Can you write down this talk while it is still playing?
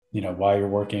while you're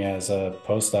working as a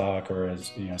postdoc or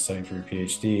as, studying for your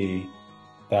PhD,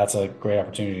 that's a great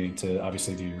opportunity to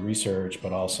obviously do your research,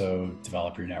 but also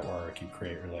develop your network and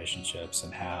create relationships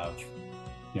and have,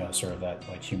 sort of that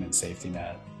like human safety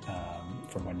net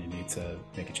from when you need to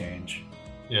make a change.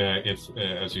 Yeah, it's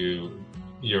as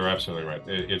you're absolutely right.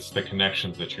 It's the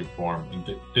connections that you form,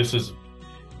 and this is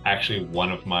actually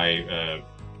one of my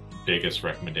biggest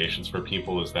recommendations for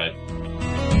people is that.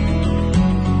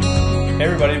 Hey,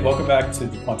 everybody, welcome back to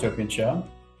the Quantopian Show.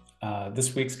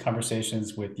 This week's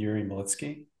conversations with Yuri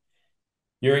Malitsky.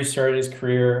 Yuri started his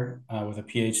career with a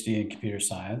PhD in computer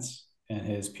science, and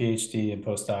his PhD and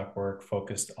postdoc work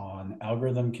focused on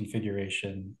algorithm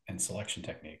configuration and selection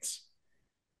techniques.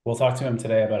 We'll talk to him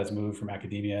today about his move from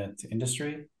academia to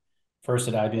industry, first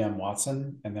at IBM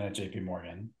Watson and then at JP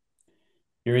Morgan.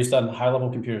 Yuri's done high-level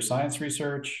computer science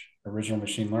research, original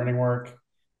machine learning work,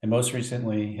 and most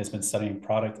recently has been studying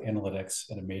product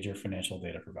analytics at a major financial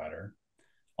data provider.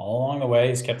 All along the way,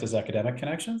 he's kept his academic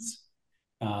connections,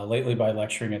 lately by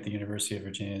lecturing at the University of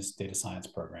Virginia's data science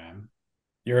program.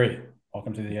 Yuri,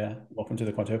 welcome to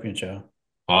the Quantopian Show.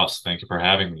 Boss, thank you for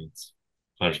having me. It's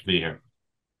a pleasure to be here.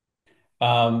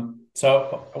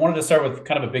 So I wanted to start with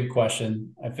kind of a big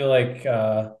question. I feel like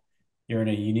you're in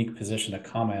a unique position to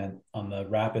comment on the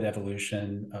rapid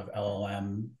evolution of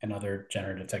LLM and other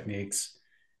generative techniques.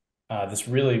 This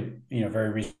really,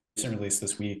 very recent release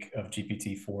this week of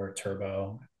GPT-4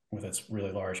 Turbo with its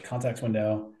really large context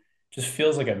window just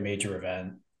feels like a major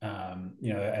event.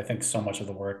 I think so much of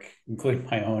the work, including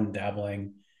my own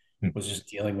dabbling, was just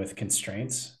dealing with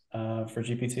constraints for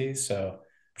GPT. So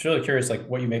I'm just really curious, like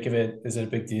what you make of it. Is it a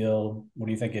big deal? What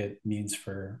do you think it means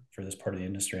for this part of the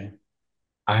industry?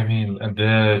 I mean,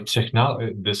 the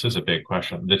technology, this is a big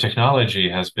question. The technology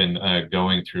has been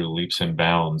going through leaps and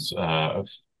bounds,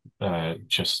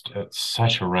 just at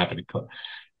such a rapid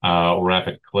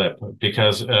clip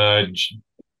because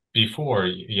before,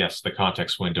 yes, the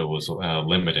context window was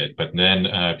limited, but then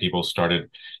people started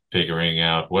figuring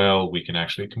out, well, we can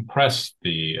actually compress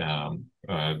these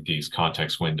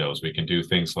context windows. We can do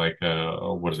things like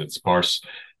what is it, sparse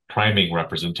priming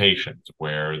representations,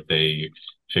 where they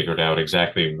figured out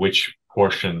exactly which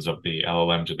portions of the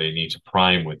LLM do they need to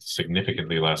prime with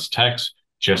significantly less text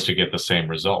just to get the same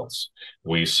results.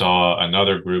 We saw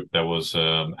another group that was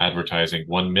advertising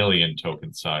 1 million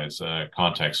token size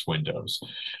context windows,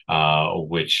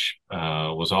 which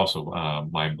was also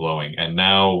mind blowing. And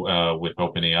now with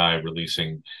OpenAI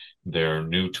releasing their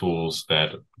new tools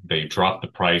that they dropped the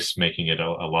price, making it a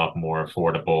lot more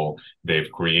affordable.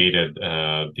 They've created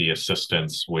the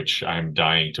assistants, which I'm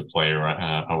dying to play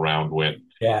around with.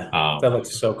 Yeah, Um, that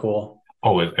looks so cool.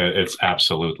 it's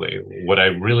absolutely what I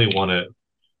really want to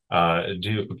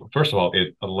do. First of all,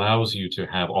 it allows you to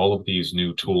have all of these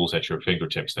new tools at your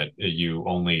fingertips that you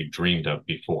only dreamed of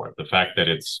before. The fact that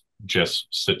it's just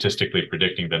statistically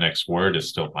predicting the next word is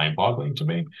still mind-boggling to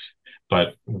me.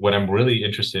 But what I'm really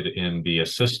interested in the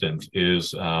assistant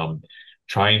is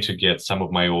trying to get some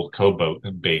of my old code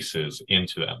bases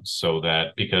into them so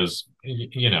that because,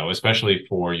 especially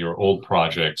for your old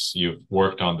projects, you've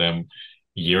worked on them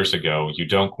years ago, you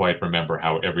don't quite remember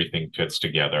how everything fits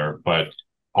together, but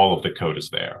all of the code is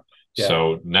there. Yeah.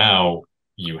 So now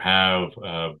you have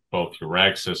both your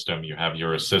RAG system, you have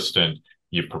your assistant,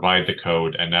 you provide the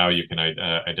code, and now you can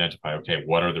identify, okay,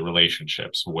 what are the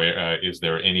relationships? Where is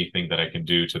there anything that I can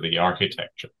do to the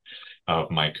architecture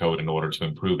of my code in order to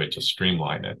improve it, to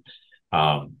streamline it?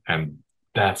 And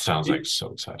that sounds like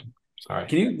so exciting. Sorry.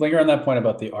 Can you linger on that point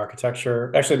about the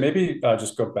architecture? Actually, maybe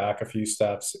just go back a few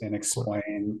steps and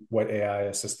explain what AI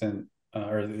assistant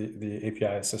or the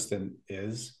API assistant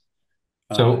is,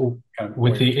 So kind of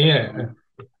with what you're the trying AI, to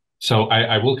do. so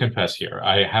I will confess here,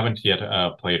 I haven't yet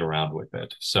played around with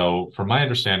it. So, from my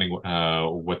understanding,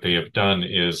 what they have done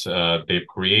is they've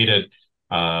created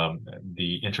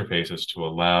the interfaces to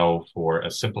allow for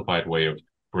a simplified way of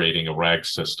creating a RAG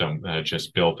system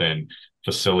just built in,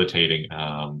 facilitating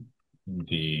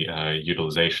the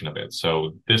utilization of it.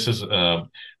 So, this is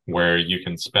where you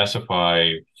can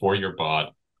specify for your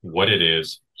bot what it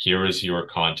is. Here is your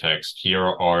context. Here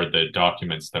are the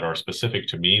documents that are specific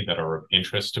to me, that are of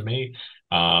interest to me,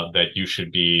 that you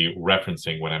should be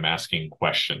referencing when I'm asking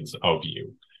questions of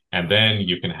you. And then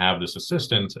you can have this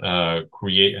assistant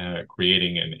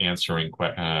creating and answering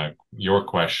your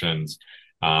questions,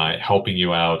 helping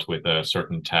you out with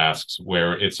certain tasks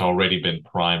where it's already been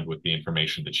primed with the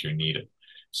information that you needed.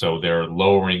 So they're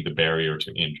lowering the barrier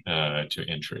to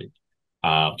entry.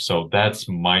 So that's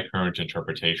my current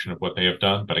interpretation of what they have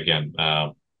done. But again,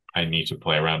 I need to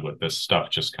play around with this stuff.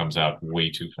 Just comes out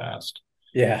way too fast.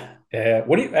 Yeah. Yeah.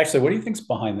 What do you think's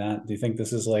behind that? Do you think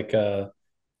this is like the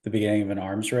beginning of an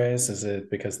arms race? Is it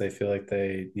because they feel like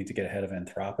they need to get ahead of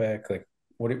Anthropic? Like,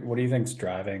 what do you think's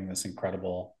driving this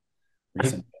incredible I,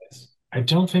 recent pace? I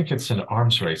don't think it's an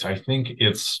arms race. I think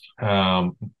it's, I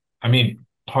mean,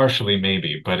 partially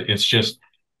maybe, but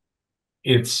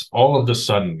it's all of the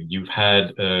sudden you've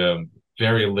had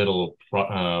very little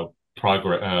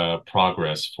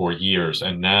progress for years,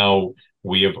 and now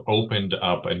we have opened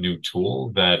up a new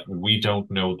tool that we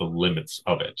don't know the limits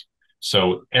of it.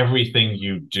 So everything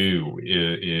you do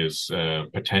is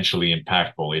potentially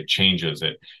impactful. It changes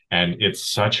it, and it's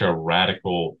such a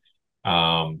radical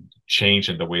change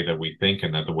in the way that we think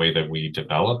and the way that we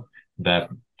develop that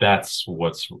that's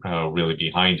what's really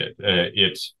behind it.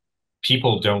 It's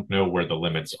people don't know where the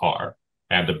limits are.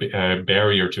 And the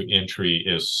barrier to entry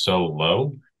is so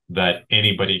low that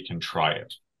anybody can try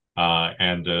it.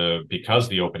 And because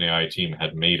the OpenAI team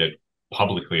had made it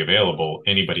publicly available,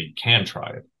 anybody can try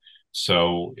it.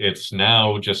 So it's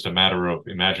now just a matter of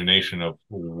imagination of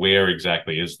where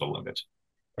exactly is the limit.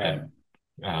 Right.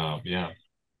 And yeah,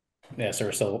 Yeah.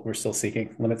 So we're still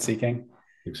seeking limit seeking.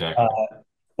 Uh, exactly.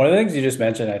 one of the things you just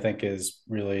mentioned, I think, is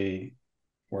really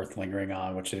worth lingering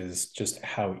on, which is just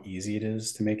how easy it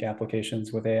is to make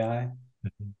applications with AI.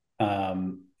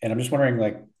 And I'm just wondering,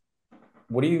 like,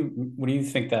 what do you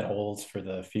think that holds for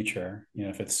the future? You know,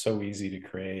 if it's so easy to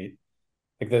create,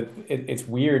 like it's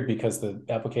weird because the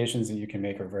applications that you can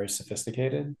make are very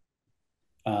sophisticated,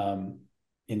 um,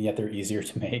 and yet they're easier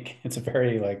to make. It's a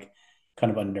very like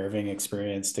kind of unnerving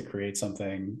experience to create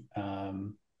something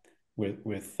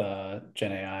with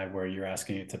Gen AI where you're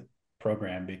asking it to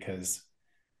program because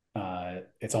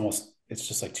it's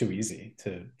just like too easy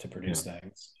to Yeah. produce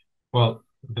things. Well,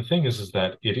 the thing is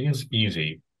that it is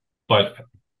easy, but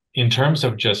in terms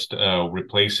of just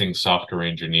replacing software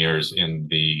engineers in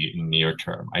the near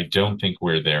term, I don't think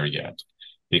we're there yet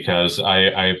because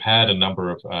I've had a number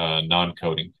of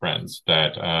non-coding friends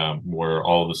that were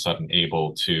all of a sudden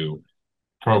able to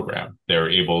program. They're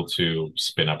able to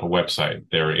spin up a website.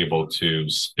 They're able to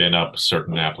spin up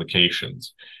certain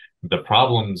applications. The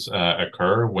problems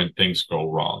occur when things go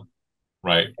wrong,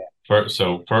 right?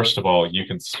 So first of all, you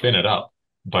can spin it up,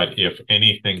 but if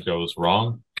anything goes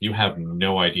wrong, you have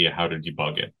no idea how to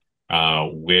debug it,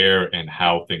 where and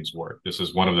how things work. This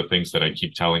is one of the things that I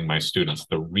keep telling my students.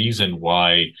 The reason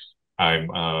why I'm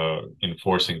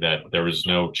enforcing that there is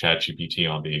no chat GPT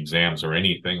on the exams or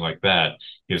anything like that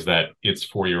is that it's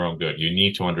for your own good. You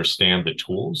need to understand the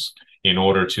tools in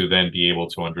order to then be able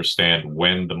to understand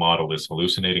when the model is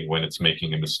hallucinating, when it's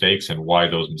making mistakes, and why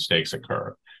those mistakes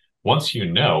occur. Once you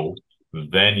know,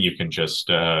 then you can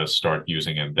just start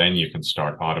using it. Then you can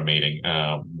start automating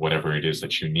whatever it is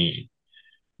that you need.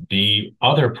 The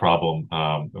other problem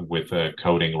with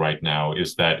coding right now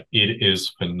is that it is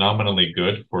phenomenally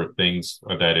good for things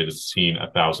that it has seen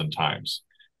 1,000 times,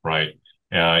 right?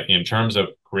 In terms of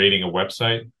creating a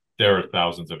website, there are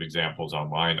thousands of examples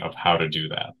online of how to do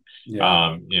that.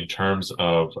 Yeah. In terms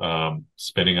of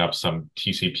spinning up some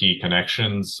TCP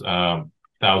connections,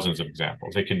 thousands of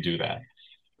examples. It can do that.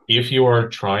 If you are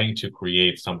trying to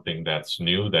create something that's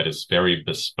new, that is very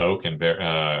bespoke and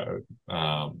very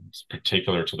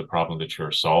particular to the problem that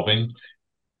you're solving,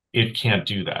 it can't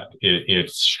do that. It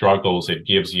struggles. It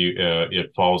gives you.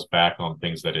 It falls back on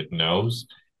things that it knows,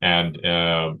 and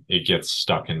it gets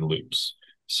stuck in loops.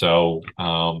 So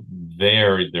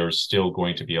there's still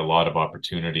going to be a lot of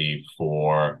opportunity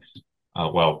for,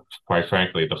 well, quite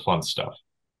frankly, the fun stuff,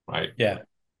 right? Yeah.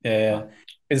 Yeah. Uh, Yeah.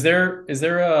 Is there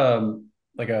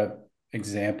like a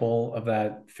example of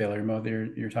that failure mode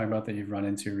that you're talking about that you've run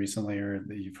into recently or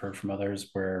that you've heard from others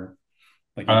where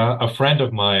like you A friend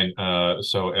of mine,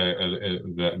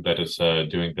 that is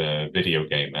doing the video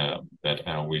game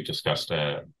that we discussed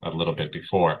a little bit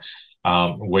before.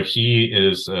 What he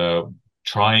is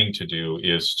trying to do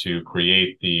is to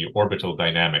create the orbital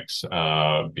dynamics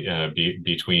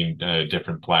between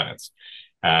different planets,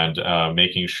 and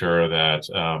making sure that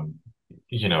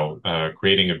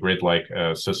creating a grid-like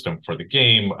system for the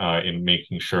game, and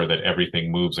making sure that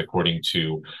everything moves according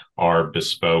to our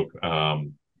bespoke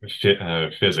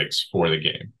physics for the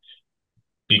game.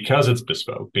 Because it's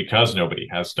bespoke, because nobody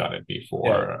has done it yeah.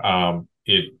 before,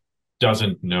 it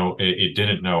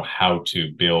didn't know how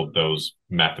to build those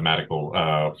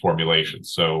mathematical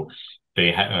formulations. So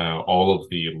all of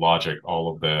the logic,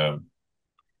 all of the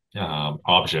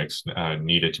objects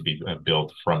needed to be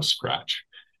built from scratch.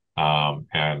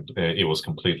 And it was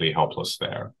completely helpless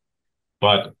there.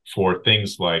 But for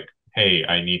things like, hey,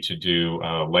 I need to do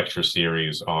a lecture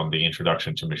series on the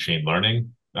introduction to machine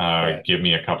learning, Right. Give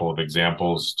me a couple of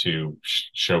examples to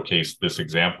showcase this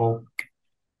example.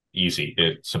 Easy.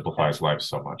 It Yeah. simplifies life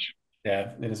so much.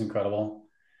 Yeah, it is incredible.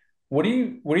 What do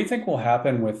you think will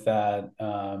happen with that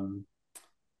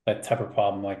that type of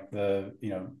problem, like the,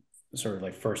 sort of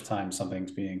like first time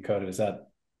something's being coded? Is that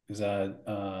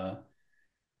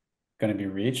going to be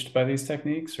reached by these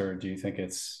techniques, or do you think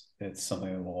it's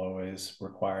something that will always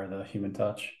require the human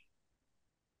touch?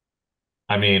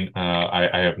 I mean,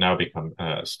 I have now become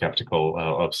skeptical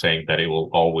of saying that it will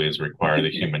always require the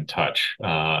human touch.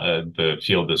 The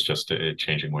field is just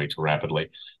changing way too rapidly.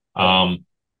 Yeah. Um,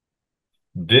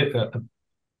 th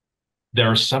There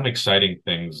are some exciting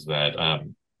things that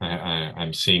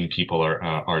I'm seeing people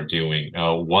are doing.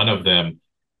 One of them,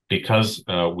 because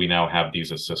we now have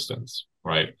these assistants,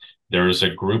 right? There is a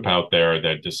group out there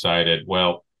that decided,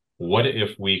 well, what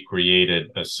if we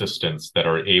created assistants that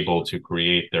are able to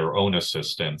create their own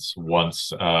assistants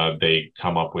once they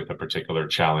come up with a particular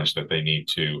challenge that they need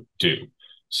to do?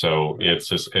 So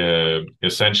it's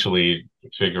essentially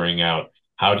figuring out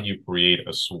how do you create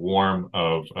a swarm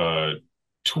of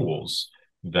tools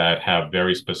that have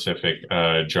very specific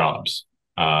jobs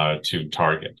to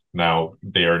target. Now,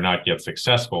 they are not yet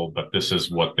successful, but this is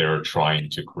what they're trying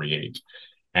to create.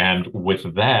 And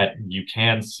with that, you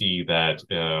can see that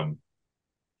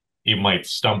you might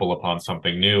stumble upon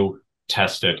something new,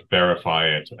 test it, verify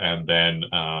it, and then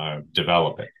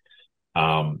develop it.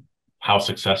 Um, how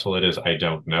successful it is, I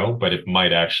don't know, but it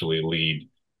might actually lead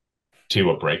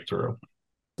to a breakthrough.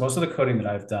 Most of the coding that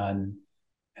I've done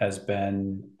has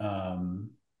been,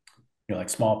 like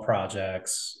small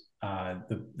projects.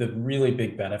 The really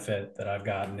big benefit that I've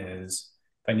gotten is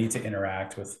if I need to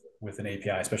interact with an API,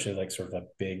 especially like sort of a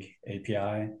big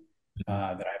API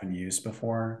that I haven't used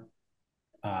before,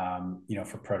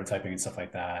 for prototyping and stuff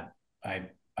like that. I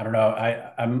don't know.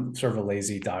 I'm sort of a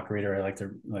lazy doc reader. I like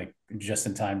to like just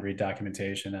in time read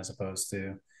documentation as opposed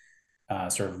to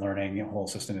sort of learning a whole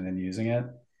system and then using it.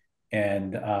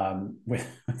 And with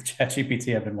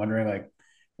ChatGPT, I've been wondering like,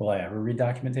 will I ever read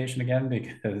documentation again?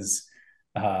 Because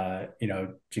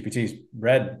GPT's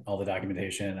read all the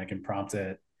documentation. I can prompt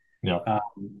it. Yeah,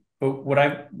 But what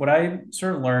I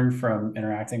sort of learned from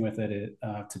interacting with it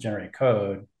to generate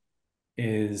code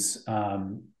is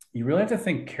you really have to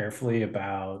think carefully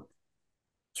about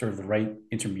sort of the right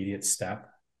intermediate step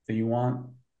that you want,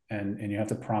 and you have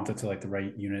to prompt it to like the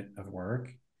right unit of work.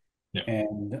 yeah,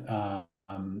 And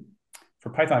for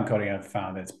Python coding, I've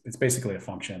found that it's basically a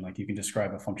function. Like you can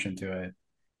describe a function to it,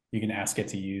 you can ask it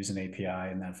to use an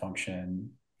API in that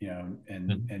function, mhm,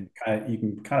 and kind of you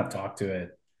can kind of talk to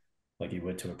it like you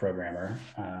would to a programmer,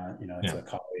 yeah, to a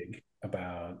colleague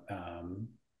about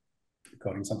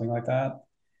coding something like that.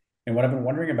 And what I've been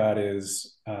wondering about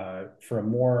is for a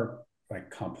more like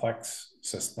complex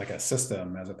like a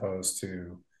system as opposed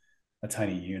to a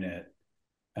tiny unit.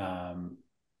 Um,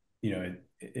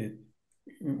 it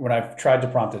when I've tried to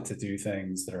prompt it to do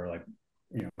things that are like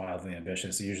wildly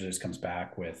ambitious, it usually just comes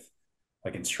back with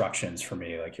like instructions for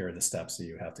me, like here are the steps that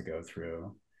you have to go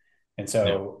through. And yeah,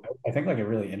 so I think like a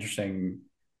really interesting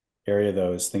area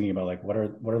though is thinking about like what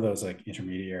are those like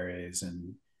intermediaries,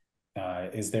 and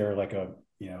is there like a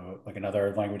like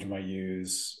another language you might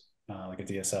use like a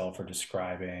DSL for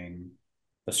describing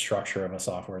the structure of a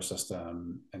software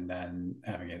system and then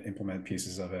having it implement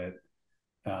pieces of it.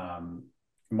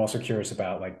 I'm also curious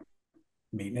about like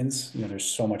maintenance. There's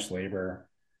so much labor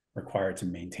required to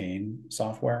maintain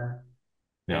software,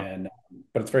 yeah. and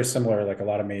but it's very similar. Like a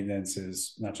lot of maintenance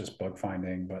is not just bug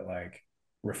finding, but like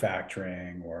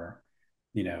refactoring or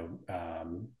you know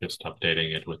um, Just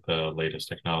updating it with the latest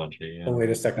technology. the Yeah,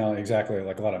 latest technology. Exactly,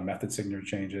 like a lot of method signature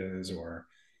changes, or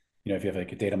if you have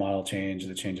like a data model change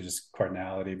that changes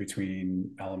cardinality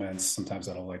between elements, sometimes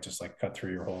that'll like just like cut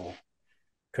through your whole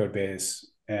code base.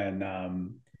 And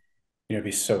it'd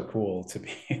be so cool to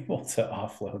be able to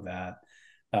offload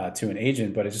that to an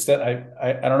agent. But it's just that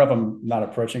I don't know if I'm not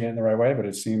approaching it in the right way, but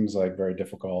it seems like very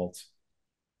difficult.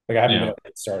 Like I haven't been yeah. able to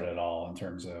get started at all in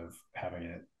terms of having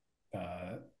it,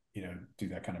 do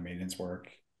that kind of maintenance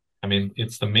work. I mean,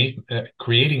 it's the main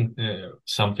creating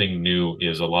something new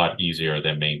is a lot easier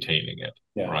than maintaining it,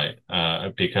 Yeah,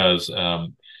 right? Because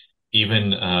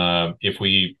even if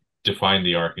we define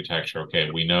the architecture,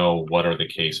 okay, we know what are the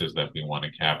cases that we want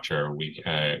to capture. We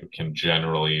can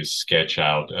generally sketch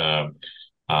out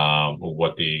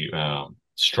what the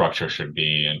structure should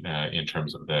be in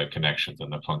terms of the connections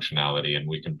and the functionality, and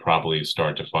we can probably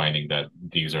start defining that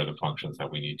these are the functions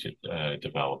that we need to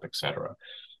develop, etc.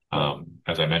 right.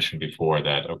 As I mentioned before,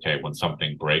 that okay, when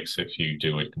something breaks, if you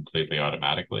do it completely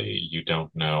automatically, you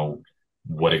don't know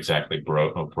what exactly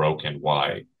broke and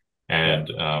why. Yeah.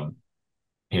 and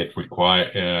it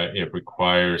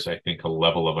requires, I think, a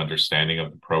level of understanding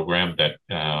of the program that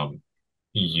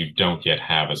you don't yet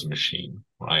have as a machine,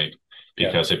 right? Yeah.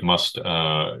 Because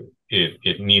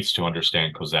it needs to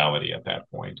understand causality at that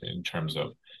point in terms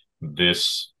of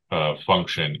this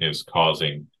function is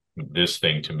causing this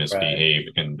thing to Right. misbehave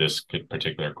in this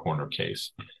particular corner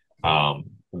case.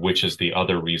 Which is the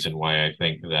other reason why I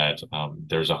think that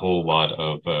there's a whole lot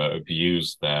of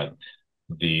views that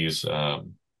these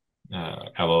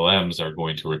LLMs are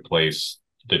going to replace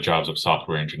the jobs of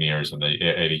software engineers in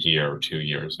a year or 2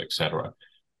 years, et cetera.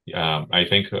 I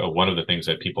think one of the things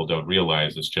that people don't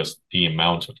realize is just the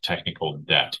amount of technical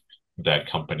debt that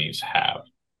companies have,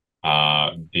 the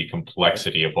Right.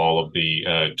 complexity of all of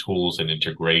the tools and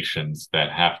integrations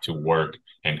that have to work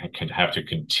and can have to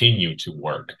continue to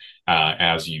work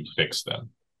as you fix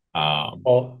them. Um,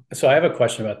 Well, so I have a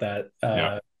question about that.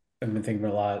 yeah, I've been thinking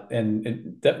a lot,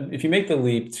 and if you make the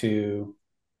leap to,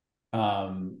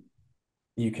 um,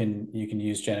 you can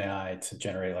use Gen AI to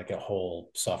generate like a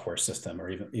whole software system, or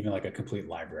even like a complete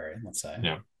library, let's say,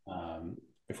 yeah. um,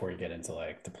 before you get into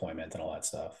like deployment and all that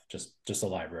stuff. Just a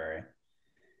library.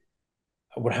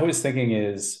 What I was thinking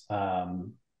is,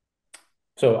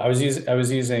 so I was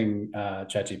using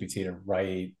ChatGPT to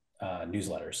write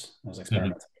newsletters. I was Mm-hmm.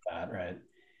 experimenting with that, right?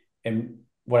 And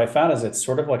what I found is it's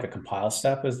sort of like a compile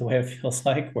step is the way it feels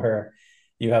like, where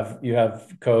you have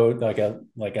code like I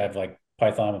have like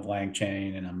Python with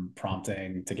LangChain, and I'm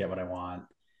prompting to get what I want,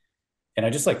 and I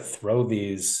just like throw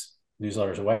these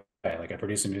newsletters away. Like I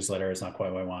produce a newsletter, it's not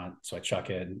quite what I want, so I chuck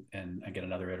it and I get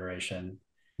another iteration.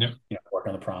 Yeah, Work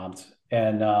on the prompt,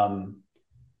 and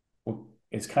what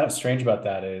is kind of strange about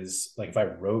that is like if I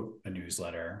wrote a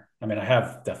newsletter, I mean, I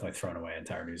have definitely thrown away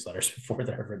entire newsletters before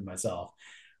that I've written myself,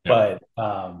 yeah.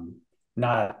 but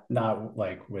not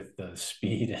like with the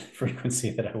speed and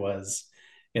frequency that I was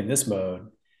in this mode.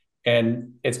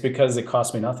 And it's because it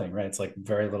costs me nothing, right? It's like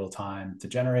very little time to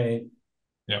generate.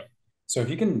 Yeah. So if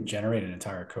you can generate an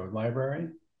entire code library,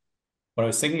 what I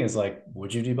was thinking is like,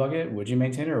 would you debug it? Would you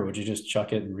maintain it? Or would you just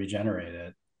chuck it and regenerate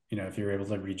it? If you were able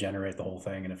to regenerate the whole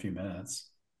thing in a few minutes.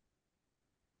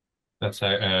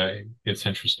 It's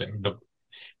interesting.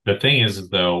 The thing is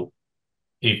though,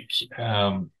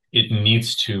 it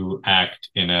needs to act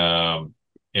in a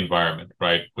environment,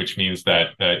 right? Which means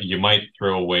Yeah. that you might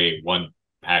throw away one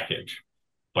package,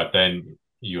 but then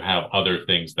you have other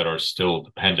things that are still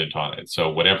dependent on it.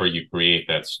 So whatever you create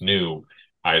that's new,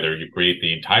 either you create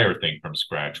the entire thing from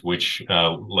scratch, which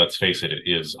let's face it, it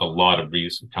is a lot of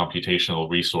computational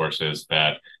resources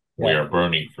that we Yeah. are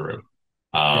burning through.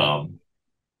 Yeah. Um,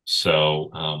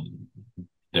 so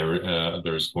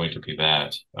there's going to be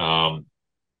that.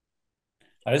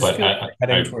 I just But feel like we're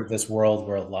heading I toward this world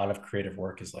where a lot of creative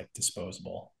work is like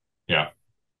disposable, yeah,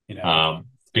 because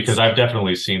because it's I've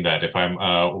definitely seen that. If I'm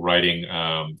writing,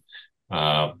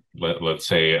 let's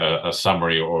say a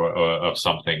summary of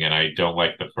something, and I don't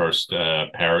like the first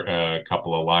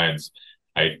couple of lines,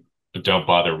 I don't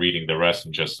bother reading the rest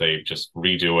and just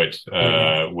redo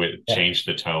it, with yeah, change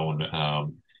the tone,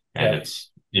 and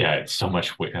yeah, it's so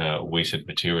much wasted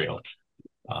material.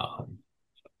 Um,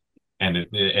 and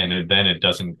then it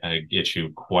doesn't get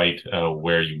you quite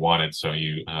where you want it, so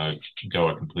you go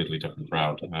a completely different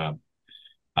route.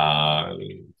 Uh,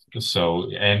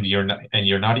 and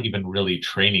you're not even really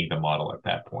training the model at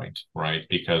that point, right?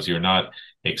 Because you're not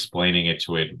explaining it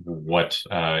to it what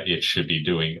it should be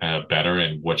doing better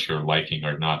and what you're liking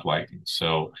or not liking.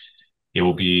 So it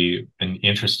will be an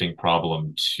interesting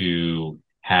problem to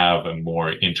have a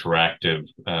more interactive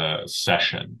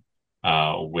session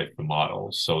with the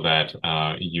model so that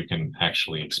you can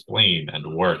actually explain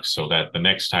and work so that the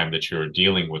next time that you're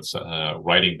dealing with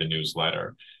writing the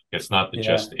newsletter, it's not yeah,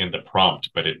 just in the prompt,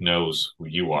 but it knows who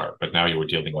you are. But now you're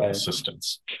dealing with right,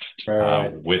 assistants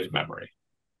right, right, with memory.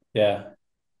 yeah.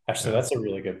 Actually, Yeah. that's a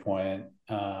really good point.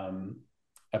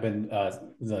 I've been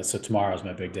so tomorrow's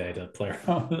my big day to play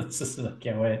around with the system. I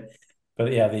can't wait.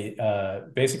 But yeah,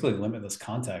 the basically limitless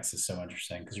context is so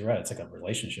interesting because you're right. It's like a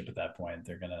relationship at that point.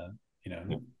 They're gonna,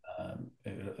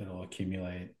 it'll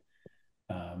accumulate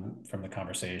from the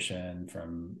conversation,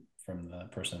 from the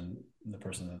person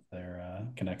that they're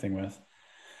connecting with.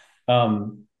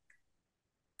 Um,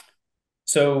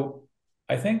 so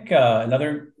I think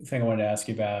another thing I wanted to ask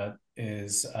you about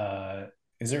is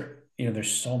there,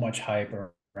 there's so much hype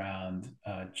around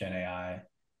Gen AI.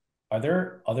 Are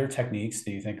there other techniques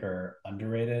that you think are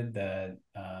underrated that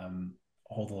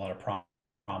hold a lot of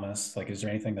promise? Like, is there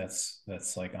anything that's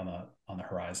like on the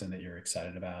horizon that you're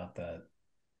excited about that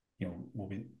you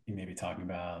may be talking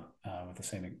about with the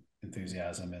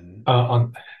enthusiasm in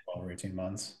On 12 or 18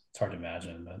 months. It's hard to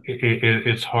imagine, but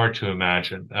it's hard to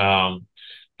imagine.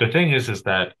 The thing is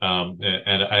that,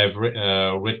 and I've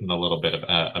written a little bit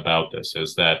about this,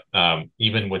 is that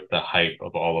even with the hype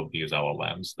of all of these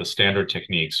LLMs, the standard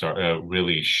techniques are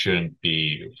really shouldn't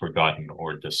be forgotten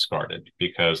or discarded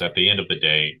because at the end of the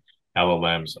day,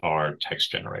 LLMs are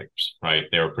text generators, right?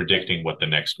 They're predicting what the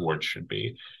next word should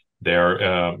be. There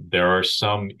are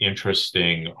some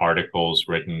interesting articles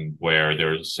written where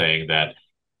they're saying that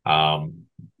um,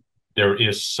 there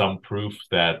is some proof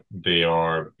that they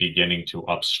are beginning to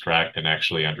abstract and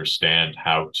actually understand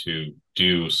how to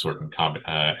do certain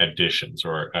additions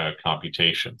or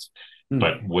computations. hmm.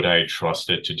 But would I trust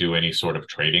it to do any sort of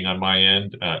trading on my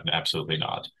end? Absolutely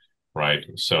not. Right.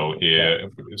 Yeah.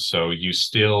 So you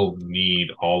still need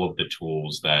all of the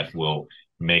tools that will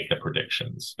make the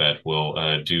predictions, that will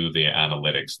do the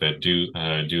analytics, that do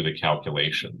the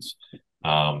calculations,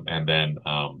 and then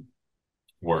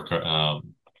work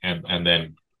and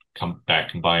then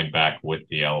combine back with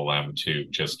the LLM to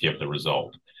just give the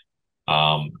result.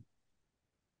 Um,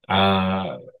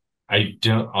 uh, I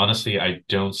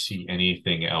don't see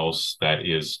anything else that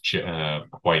is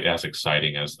quite as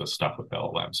exciting as the stuff with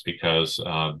LLMs because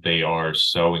they are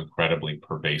so incredibly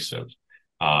pervasive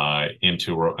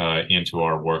into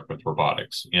our work with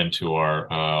robotics, into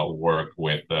our work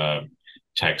with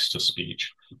text to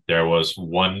speech. There was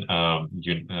one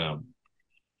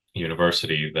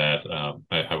university that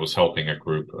I was helping a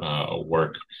group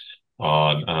work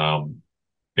on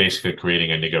basically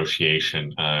creating a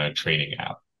negotiation training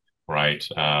app, right?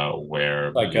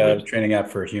 Where Like you a would training app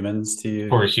for humans to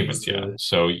for use humans, yeah. to.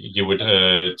 So you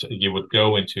would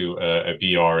go into a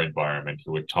VR environment.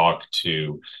 You would talk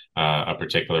to a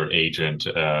particular agent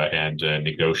and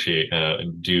negotiate,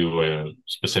 do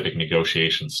specific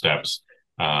negotiation steps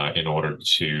in order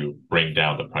to bring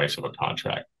down the price of a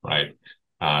contract, right?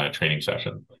 Training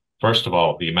session. First of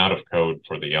all, the amount of code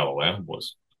for the LLM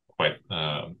was quite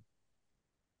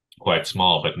quite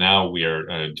small, but now we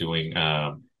are doing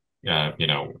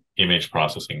image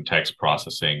processing, text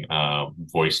processing,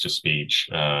 voice to speech,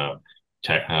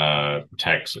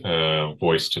 text,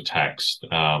 voice to text,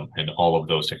 and all of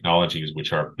those technologies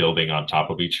which are building on top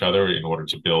of each other in order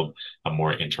to build a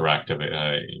more interactive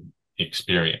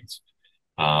experience.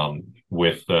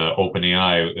 With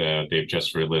OpenAI, they've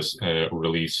just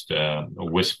released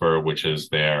Whisper, which is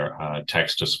their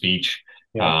text to speech.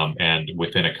 Yeah. And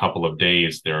within a couple of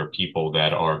days, there are people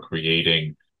that are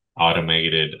creating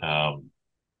automated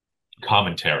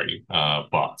commentary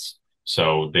bots.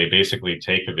 So they basically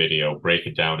take a video, break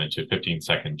it down into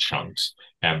 15-second chunks,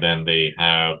 and then they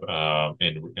have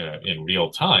in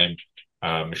real time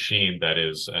a machine that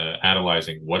is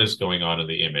analyzing what is going on in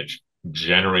the image,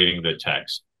 generating the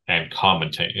text, and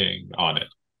commenting on it.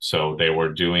 So they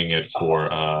were doing it for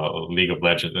League of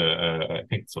Legends. I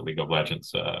think it's a League of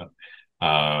Legends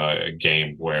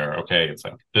game where okay, it's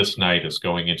like this knight is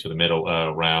going into the middle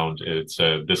round. It's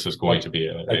this is going Like to be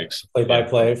play by yeah.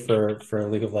 play for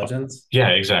League of Legends. Yeah,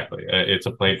 exactly. It's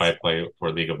a play by That's play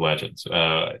for League of Legends,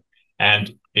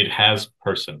 and it has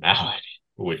personality,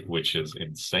 which is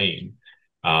insane.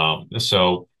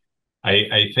 So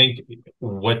I think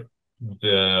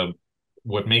the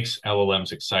what makes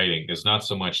LLMs exciting is not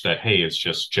so much that hey, it's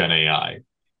just Gen AI.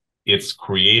 It's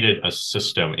created a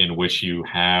system in which you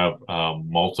have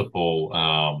multiple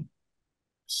uh,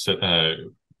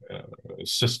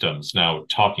 systems now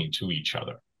talking to each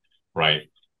other, right?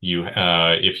 You,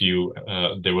 if you,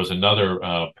 there was another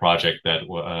project that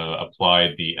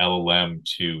applied the LLM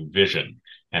to vision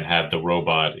and had the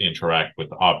robot interact with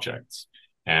objects.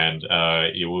 And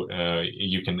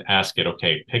you can ask it,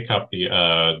 okay, pick up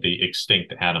the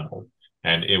extinct animal,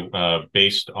 and it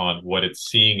based on what it's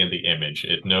seeing in the image,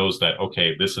 it knows that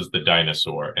okay, this is the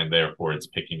dinosaur, and therefore it's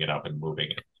picking it up and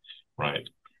moving it, right?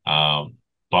 Um,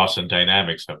 Boston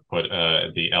Dynamics have put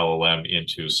the LLM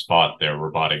into Spot, their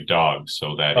robotic dog,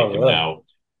 so that oh it can really? now,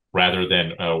 rather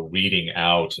than reading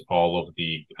out all of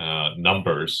the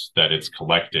numbers that it's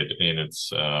collected in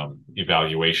its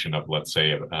evaluation of, let's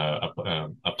say,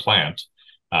 a plant,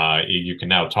 you can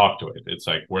now talk to it. It's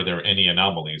like, were there any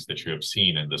anomalies that you have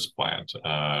seen in this plant?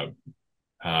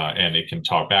 And it can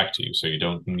talk back to you, so you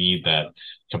don't need that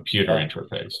computer Yeah.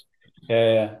 interface.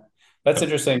 Yeah. That's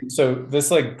interesting. So this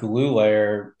like glue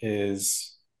layer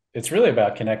is it's really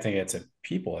about connecting it to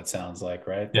people, it sounds like,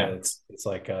 right? That Yeah, it's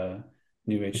like a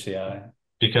new HCI.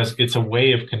 because it's a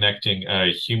way of connecting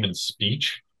human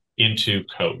speech into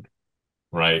code,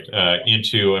 right?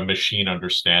 Into a machine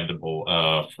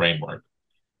understandable framework.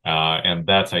 And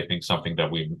that's, I think, something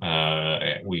that we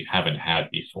haven't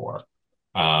had before.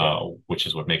 Yeah. which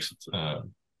is what makes it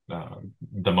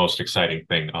the most exciting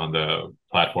thing on the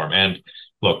platform. And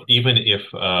look, even if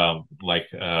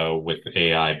with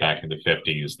AI back in the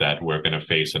 50s, that we're going to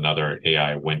face another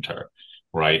AI winter,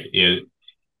 right?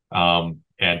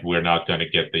 And we're not going to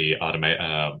get the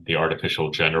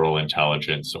artificial general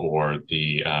intelligence or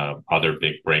the other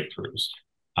big breakthroughs.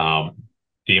 Um,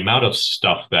 the amount of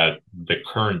stuff that the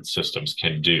current systems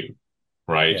can do,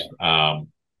 right? Yeah.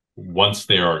 Once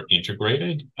they are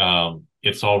integrated,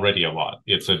 it's already a lot.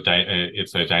 It's a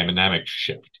dynamic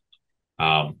shift,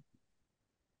 um,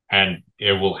 and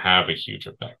it will have a huge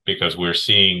effect because we're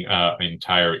seeing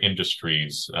entire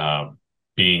industries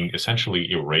being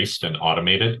essentially erased and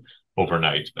automated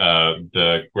overnight.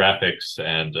 The graphics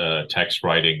and text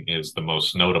writing is the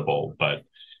most notable, but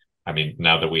I mean,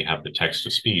 now that we have the text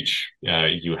to speech,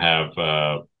 you have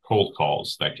cold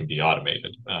calls that can be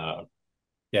automated.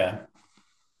 Yeah.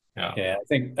 Yeah, Yeah. I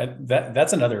think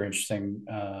that's another interesting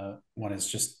one is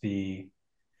just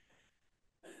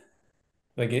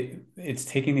it's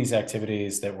taking these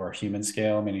activities that were human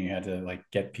scale, meaning you had to like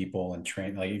get people and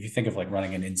train. Like if you think of like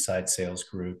running an inside sales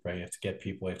group, right? You have to get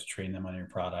people, you have to train them on your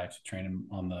product, train them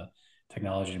on the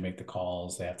technology to make the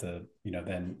calls. They have to,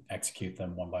 then execute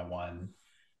them one by one.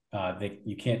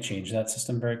 You can't change that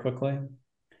system very quickly.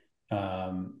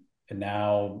 And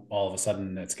now all of a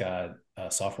sudden it's got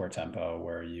a software tempo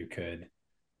where you could,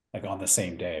 like on the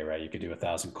same day, right? You could do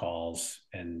 1,000 calls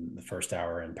in the first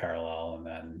hour in parallel, and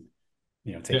then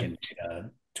take yeah. in data,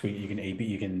 tweet. You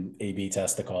can A/B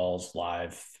test the calls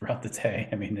live throughout the day.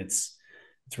 I mean, it's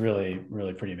really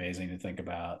really pretty amazing to think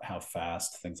about how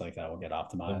fast things like that will get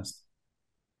optimized.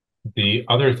 The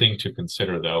other thing to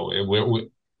consider, though,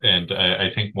 and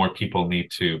I think more people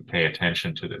need to pay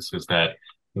attention to this, is that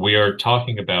we are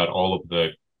talking about all of the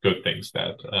good things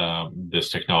that this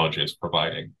technology is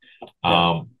providing.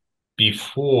 Yeah,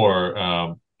 Before,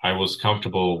 I was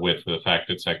comfortable with the fact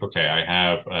it's like, okay, I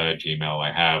have Gmail,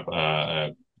 I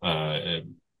have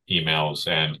emails,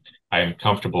 and I am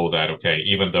comfortable that, okay,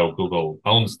 even though Google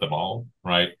owns them all,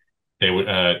 right? They would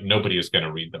nobody is going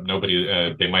to read them.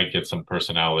 Nobody they might get some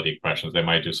personality questions. They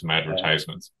might do some yeah,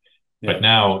 advertisements. But yeah,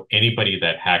 now anybody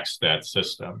that hacks that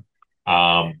system,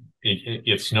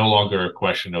 it's no longer a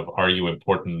question of are you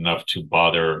important enough to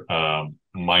bother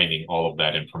mining all of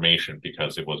that information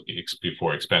because it was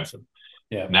before expensive.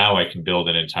 yeah. Now I can build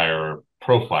an entire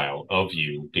profile of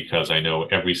you because I know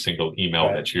every single email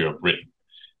Right. that you have written.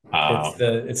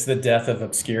 It's Um, the death of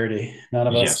obscurity.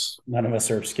 yes, None of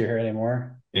us are obscure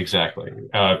anymore. exactly.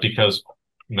 Because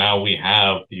now we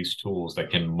have these tools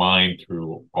that can mine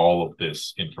through all of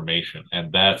this information,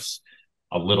 and that's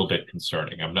a little bit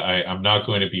concerning. I'm not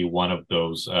going to be one of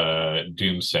those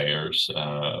doomsayers,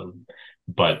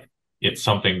 but it's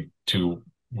something to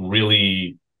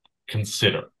really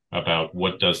consider about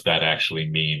what does that actually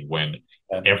mean when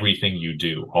Yeah, everything you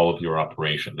do, all of your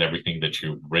operations, everything that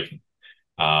you've written,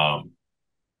 um,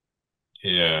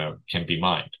 can be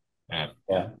mined. And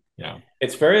yeah. yeah,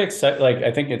 It's very exciting. Like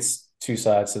I think it's two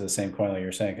sides to the same coin, like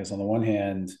you're saying. Because on the one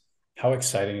hand, how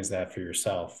exciting is that for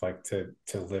yourself? Like to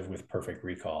live with perfect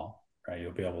recall, right?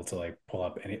 You'll be able to like pull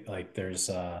up any like there's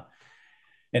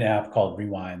an app called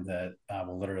Rewind that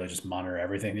will literally just monitor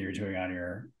everything that you're doing on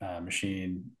your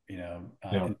machine, yeah.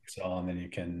 in Excel, and then you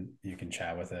can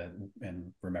chat with it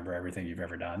and remember everything you've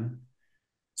ever done.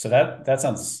 So that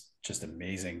sounds just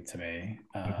amazing to me.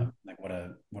 Mhm. Like what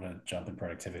a jump in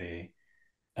productivity.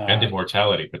 And Uh,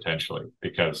 immortality potentially,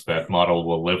 because that model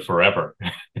will live forever.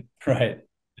 right,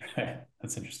 right.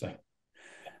 That's interesting.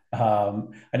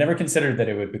 I never considered that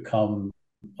it would become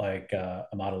like a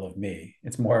model of me.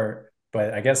 It's more,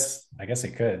 but I guess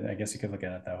it could. I guess you could look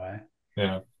at it that way.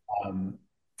 Yeah. Um,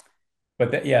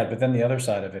 but then the other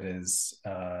side of it is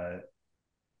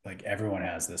like everyone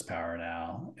has this power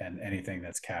now, and anything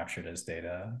that's captured as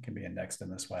data can be indexed in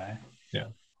this way, Yeah.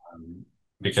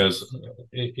 which Because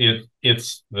is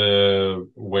it's the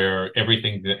where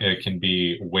everything can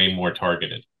be way more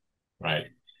targeted, right?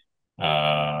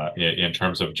 In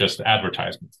terms of just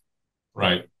advertisements, yeah,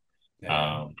 right? yeah,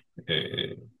 yeah, Um,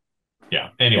 eh, yeah. yeah,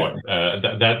 Anyway,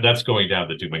 that's going down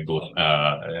the doom and gloom.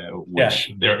 yeah,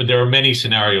 Which there are many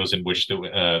scenarios in which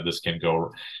this can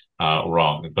go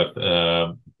wrong, but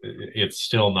it's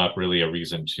still not really a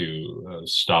reason to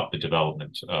stop the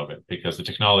development of it because the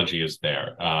technology is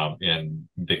there, and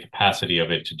the capacity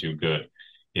of it to do good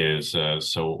is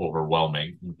so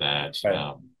overwhelming that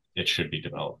right. it should be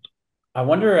developed. I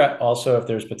wonder also if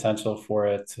there's potential for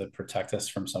it to protect us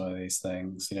from some of these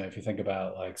things. If you think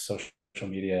about like social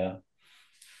media,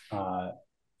 uh,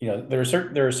 there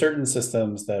are certain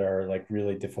systems that are like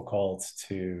really difficult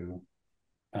to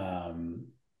um,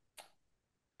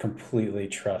 completely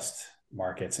trust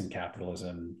markets and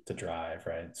capitalism to drive,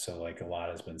 right? So like a lot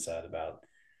has been said about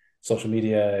social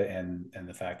media and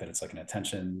the fact that it's like an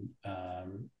attention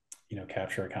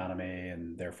capture economy,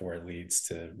 and therefore it leads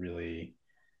to really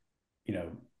you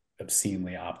know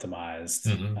obscenely optimized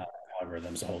Hmm.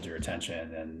 algorithms to hold your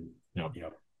attention, and Yeah. you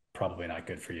know probably not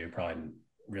good for you, probably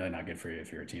really not good for you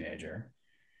if you're a teenager.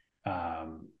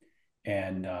 um,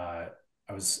 and I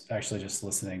was actually just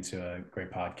listening to a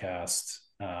great podcast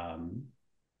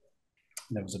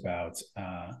that was about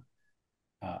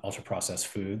ultra processed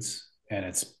foods, and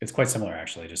it's quite similar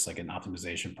actually, just like an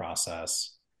optimization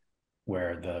process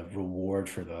where the reward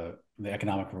for the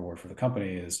economic reward for the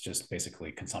company is just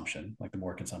basically consumption. Like the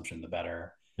more consumption, the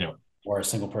better. Yeah. Or a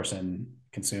single person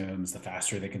consumes, the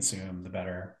faster they consume, the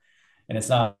better. And it's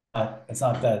not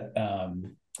that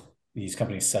these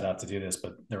companies set out to do this,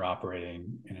 but they're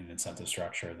operating in an incentive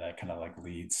structure that kind of like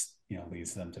leads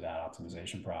them to that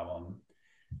optimization problem.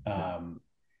 Yeah. Um,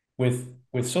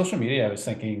 with social media, I was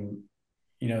thinking,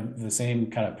 the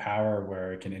same kind of power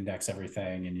where it can index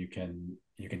everything and you can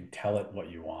tell it what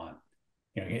you want.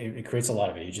 It creates a lot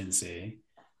of agency.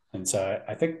 And so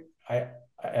I think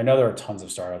I know there are tons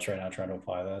of startups right now trying to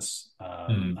apply this. Mm. I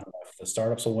don't know if the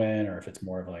startups will win or if it's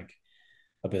more of like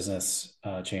a business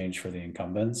change for the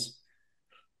incumbents.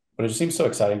 But it just seems so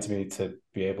exciting to me to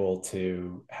be able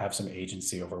to have some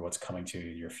agency over what's coming to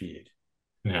your feed.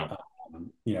 Yeah.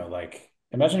 Like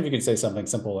imagine if you could say something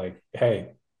simple like,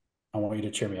 "Hey, I want you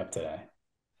to cheer me up today,"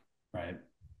 right?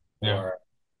 Yeah.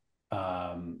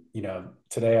 Or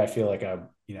today I feel like I,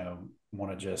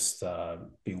 want to just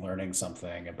be learning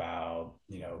something about,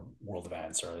 world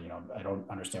events, or, I don't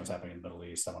understand what's happening in the Middle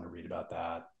East. I want to read about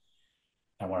that.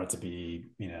 I want it to be,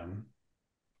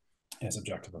 as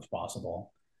objective as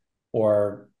possible.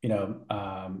 Or, I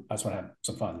just want to have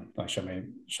some fun. Like show me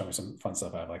some fun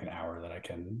stuff. I have like an hour that I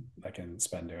can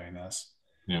spend doing this.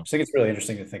 Yeah. I think it's really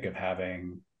interesting to think of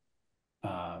having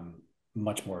um,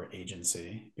 much more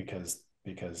agency because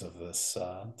of this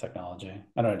technology.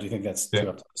 I don't know. Do you think that's Yeah. too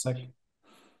optimistic?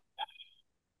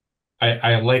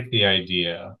 I like the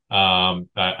idea. I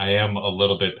am a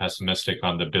little bit pessimistic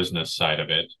on the business side of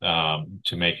it,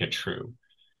 to make it true,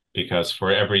 because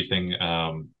for everything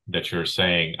that you're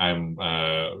saying, I'm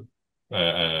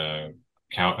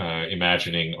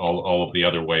imagining all of the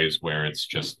other ways where it's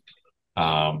just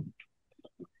um,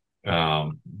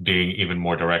 being even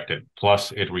more directed.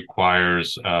 Plus, it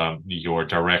requires your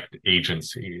direct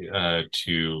agency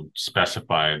to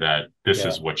specify that this Yeah,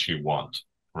 is what you want,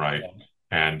 right? yeah,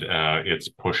 And it's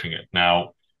pushing it.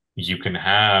 Now, you can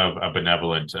have a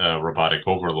benevolent robotic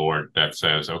overlord that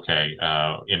says, okay,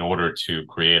 in order to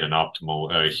create an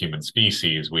optimal human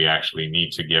species, we actually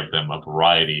need to give them a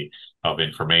variety of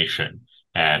information.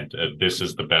 And this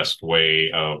is the best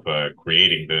way of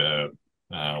creating the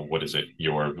what is it,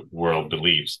 your world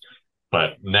beliefs.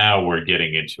 But now we're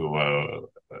getting into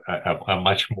a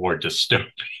much more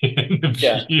dystopian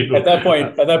yeah. view. At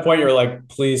that point, you're like,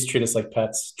 please treat us like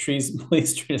pets. Trees,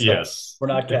 please treat us like pets. Yes, We're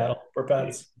not cattle. We're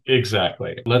pets.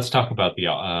 exactly. Let's talk about the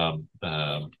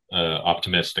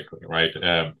optimistically, right?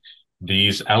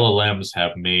 These LLMs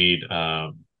have made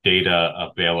data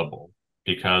available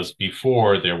because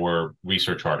before there were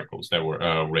research articles that were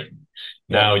written.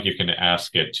 Now Yep. you can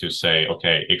ask it to say,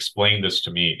 okay, explain this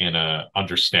to me in a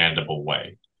understandable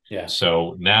way. Yeah.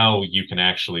 So now you can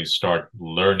actually start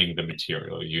learning the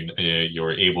material.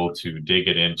 You're able to dig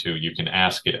it into. You can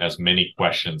ask it as many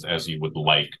questions as you would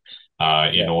like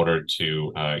in Yeah. order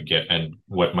to get. And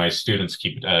what my students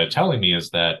keep telling me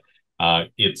is that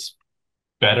it's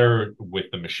better with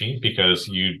the machine because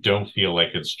you don't feel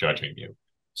like it's judging you.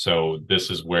 So this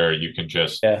is where you can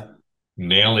just Yeah.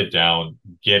 nail it down,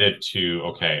 get it to,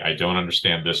 okay, I don't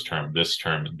understand this term, this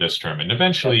term, this term. And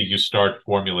eventually Yep. you start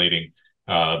formulating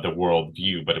the world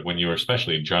view. But when you're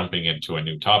especially jumping into a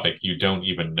new topic, you don't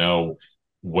even know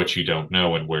what you don't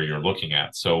know and where you're looking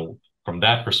at. So from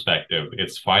that perspective,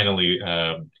 it's finally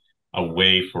a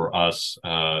way for us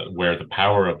where the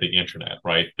power of the internet,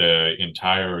 right? The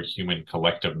entire human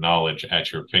collective knowledge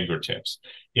at your fingertips.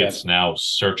 It's Yep. now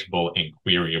searchable and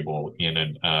queryable in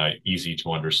an easy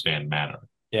to understand manner.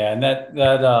 Yeah, and that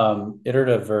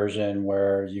iterative version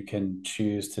where you can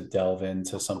choose to delve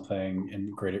into something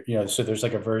in greater, so there's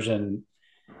like a version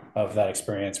of that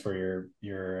experience where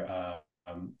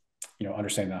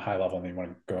understanding the high level and then you want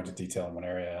to go into detail in one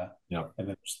area, Yeah, and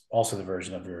then there's also the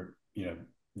version of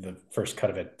the first cut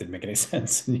of it didn't make any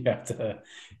sense, and you have to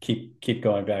keep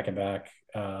going back and back.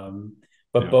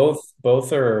 But yeah,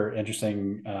 both are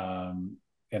interesting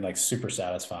and like super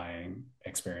satisfying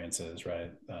experiences,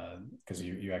 right? Because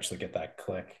you actually get that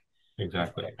click.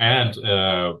 Exactly. And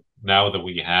now that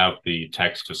we have the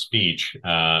text to speech,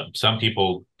 some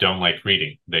people don't like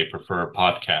reading. They prefer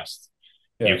podcasts.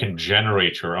 You Yeah, can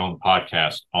generate your own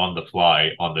podcast on the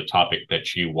fly on the topic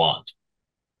that you want,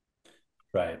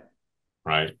 right.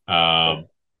 right? Right.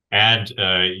 And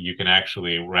you can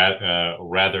actually,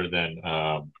 rather than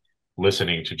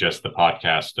listening to just the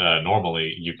podcast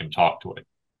normally, you can talk to it,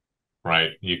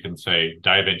 right? You can say,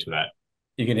 dive into that.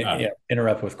 You can, Uh, yeah,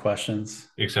 interrupt with questions.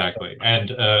 exactly.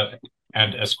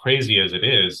 And as crazy as it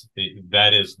is,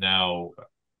 that is now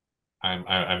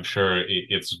I'm sure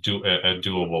it's a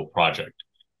doable project,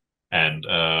 and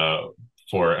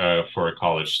for a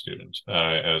college student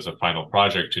as a final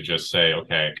project to just say,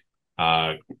 okay,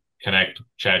 uh, connect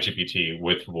ChatGPT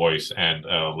with voice and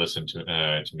listen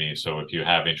to me. So if you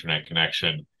have internet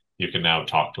connection, you can now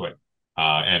talk to it.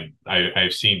 And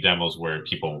I've seen demos where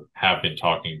people have been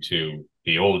talking to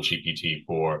the old GPT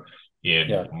for in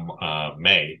Yeah,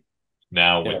 May.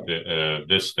 Now with yeah.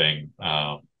 this thing,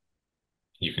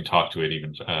 you can talk to it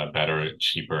even better,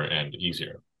 cheaper, and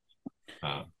easier.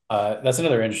 Uh, That's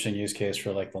another interesting use case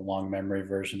for like the long memory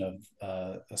version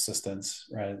of assistance,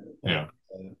 right? Like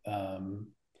yeah,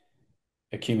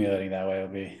 accumulating that way will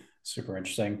be super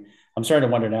interesting. I'm starting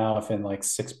to wonder now if in like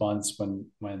 6 months, when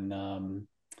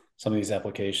some of these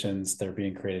applications that are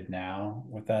being created now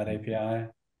with that API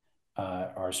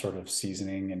are sort of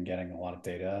seasoning and getting a lot of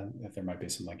data, if there might be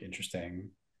some like interesting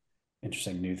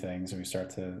new things that we start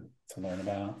to learn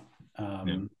about. yeah.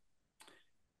 Um,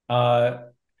 uh,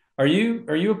 are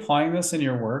you applying this in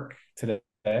your work today?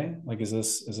 Like, is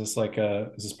this like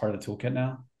is this part of the toolkit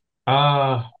now?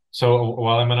 So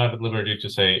while I'm not at liberty to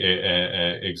say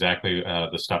exactly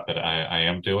the stuff that I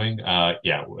am doing,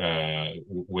 yeah,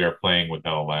 we are playing with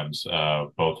LLMs,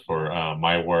 both for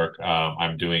my work.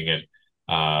 I'm doing it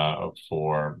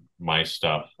for my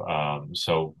stuff.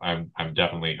 So I'm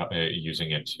definitely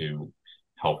using it to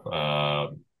help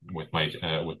with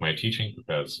my teaching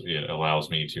because it allows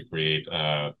me to create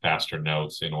faster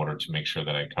notes in order to make sure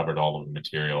that I covered all of the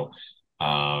material.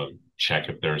 Uh, Check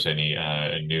if there's any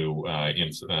new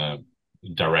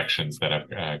directions that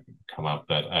have come up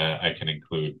that I can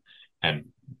include and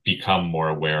become more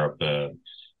aware of the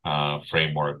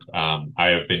framework. I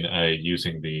have been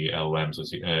using the LLMs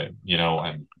as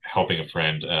I'm helping a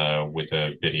friend with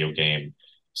a video game.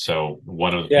 So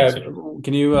one of the things Yeah, that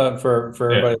can you for yeah,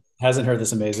 everybody who hasn't heard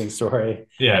this amazing story?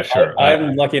 yeah, sure.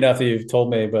 I'm lucky enough that you've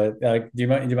told me, but do you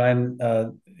mind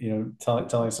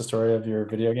telling us the story of your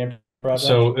video game project?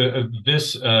 So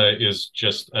this is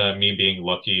just me being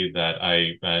lucky that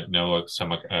I know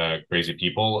some crazy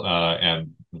people,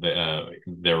 and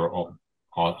they're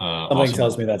Something awesome.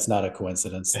 tells me that's not a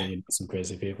coincidence that you know some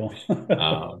crazy people.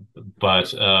 Uh, but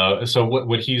so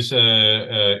what he's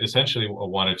essentially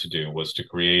wanted to do was to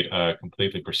create a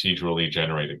completely procedurally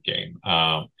generated game,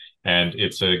 and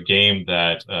it's a game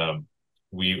that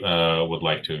we would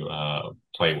like to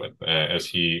play with, as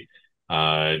he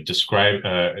described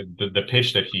the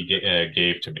pitch that he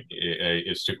gave to me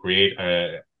is to create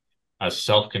a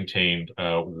self-contained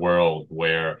world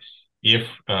where if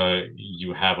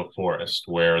you have a forest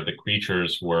where the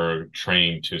creatures were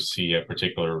trained to see a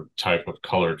particular type of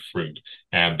colored fruit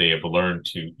and they have learned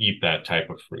to eat that type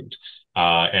of fruit,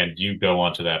 and you go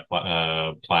onto that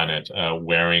planet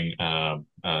wearing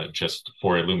just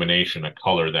for illumination a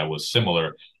color that was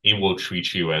similar, it will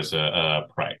treat you as a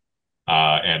prey.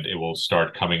 And it will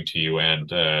start coming to you and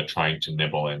trying to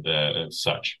nibble and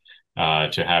such.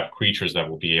 To have creatures that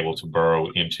will be able to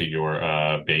burrow into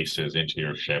your bases, into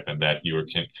your ship, and that you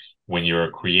can, when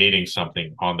you're creating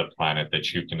something on the planet,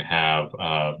 that you can have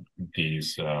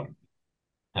these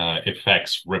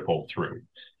effects ripple through.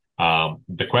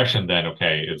 The question then,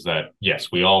 okay, is that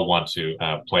yes, we all want to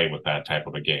play with that type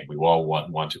of a game. We all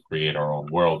want to create our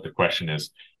own world. The question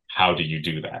is, how do you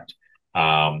do that?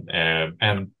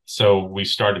 And so we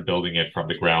started building it from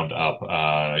the ground up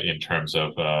in terms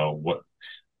of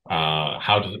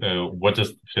what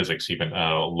does physics even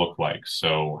look like?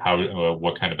 So how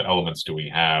what kind of elements do we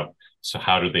have? So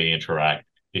how do they interact?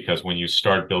 Because when you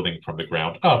start building from the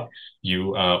ground up,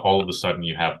 you all of a sudden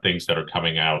you have things that are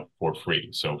coming out for free.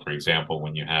 So for example,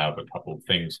 when you have a couple of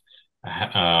things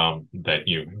that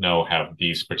you know have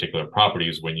these particular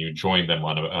properties, when you join them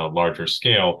on a larger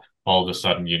scale, all of a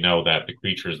sudden you know that the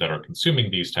creatures that are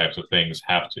consuming these types of things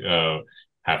have to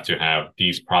have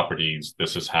these properties.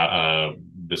 This is how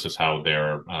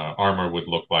their armor would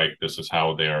look like. This is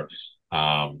how their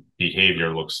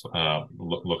behavior looks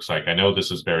like. I know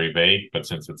this is very vague, but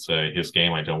since it's his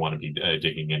game, I don't want to be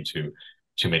digging into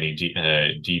too many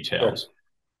Sure. details.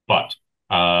 But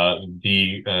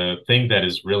the thing that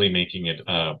is really making it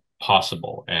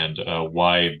possible, and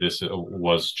why this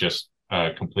was just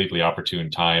a completely opportune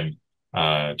time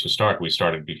to start, we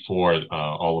started before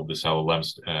all of this LLM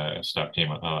stuff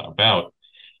came about,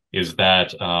 is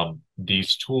that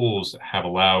these tools have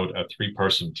allowed a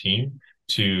three-person team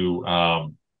to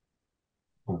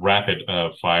rapid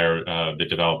fire the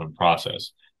development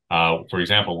process. For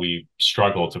example, we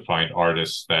struggle to find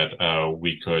artists that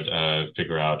we could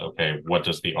figure out, okay, what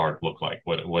does the art look like?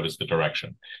 What is the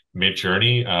direction?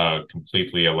 Midjourney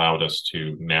completely allowed us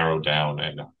to narrow down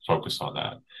and focus on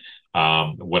that.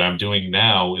 What I'm doing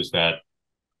now is that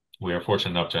we are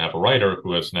fortunate enough to have a writer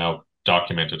who has now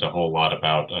documented a whole lot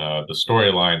about the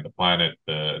storyline, the planet,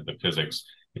 the physics,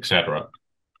 etc.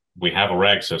 We have a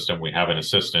RAG system, we have an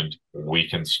assistant, we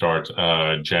can start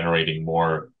generating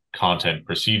more content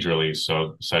procedurally,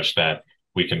 so such that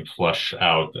we can flush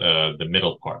out the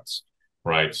middle parts,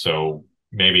 right? So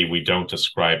maybe we don't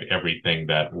describe everything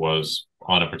that was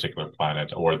on a particular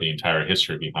planet or the entire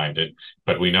history behind it,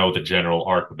 but we know the general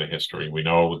arc of the history. We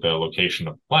know the location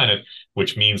of the planet,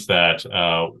 which means that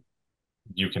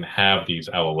you can have these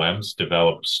LLMs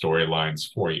develop storylines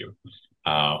for you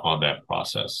on that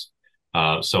process.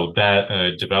 So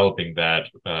that developing that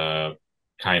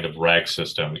kind of RAG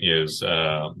system is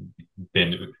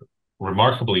been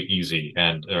remarkably easy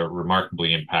and remarkably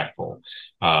impactful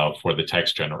for the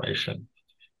text generation.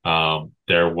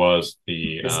 There was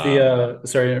the Is the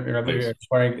sorry to interrupt you. please. I'm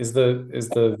just wondering, is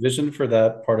the vision for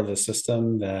that part of the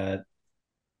system that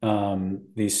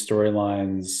these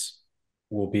storylines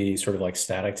will be sort of like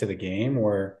static to the game,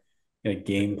 or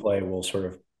gameplay will sort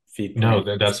of feed No,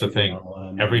 parameters that's the to the thing.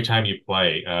 LLM Every and time you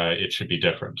play, it should be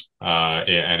different,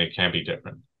 and it can be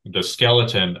different. The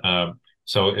skeleton.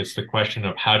 So it's the question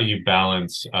of how do you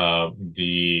balance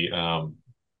the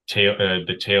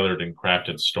tailored and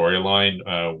crafted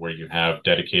storyline, where you have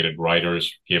dedicated writers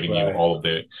giving you right? all of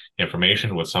the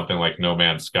information, with something like No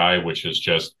Man's Sky, which is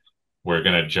just we're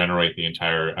going to generate the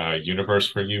entire universe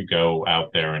for you. Go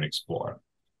out there and explore,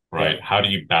 Yeah, right? How do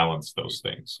you balance those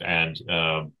things? And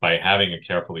by having a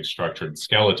carefully structured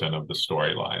skeleton of the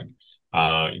storyline,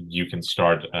 you can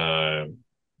start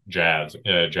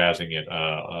jazzing it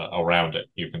around it.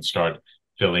 You can start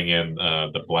filling in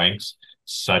the blanks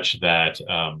such that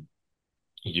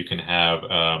you can have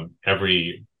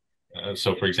every.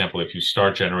 So, for example, if you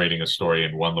start generating a story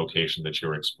in one location that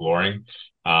you're exploring,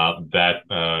 that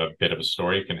bit of a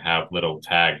story can have little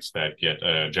tags that get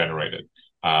generated.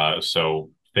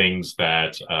 So things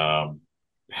that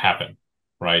happen,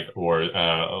 right? Or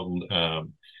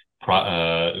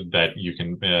that you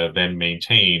can then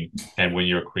maintain. And when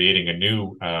you're creating a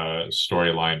new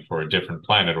storyline for a different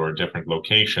planet or a different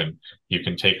location, you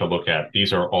can take a look at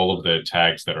these are all of the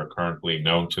tags that are currently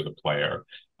known to the player.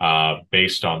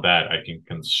 Based on that, I can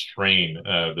constrain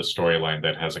the storyline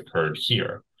that has occurred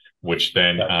here, which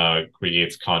then yeah,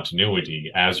 creates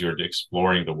continuity as you're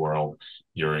exploring the world.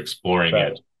 You're exploring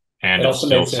right. it, and It it's also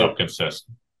still makes it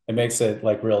self-consistent. it makes it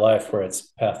like real life where it's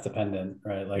path dependent,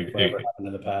 right? Like It, whatever it, happened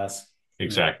in the past,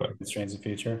 exactly. constrains the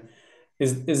future.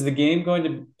 Is the game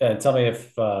going to tell me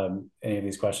if any of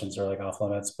these questions are like off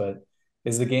limits, but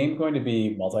is the game going to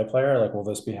be multiplayer? Like, will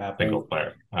this be Single happening?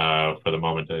 player. For the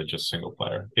moment, just single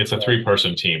player. It's a Yeah,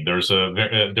 three-person team. There's a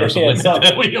yeah. limit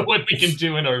that what we can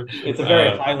do in our. It's a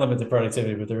very high limit to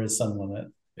productivity, but there is some limit.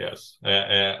 Yes,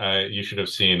 you should have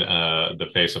seen the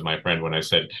face of my friend when I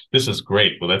said, "This is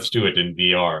great. Well, let's do it in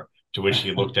VR." To which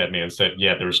he looked at me and said,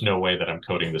 "Yeah, there's no way that I'm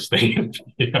coding this thing in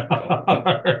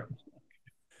VR."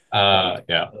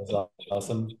 Yeah. That was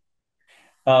awesome.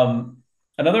 Um,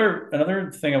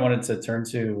 another thing I wanted to turn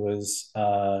to was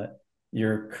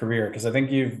your career, because I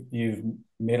think you've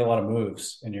made a lot of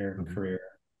moves in your Mhm. career,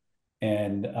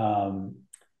 and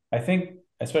I think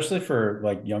especially for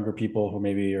like younger people who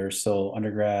maybe are still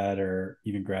undergrad or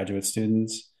even graduate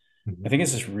students, I Mhm. think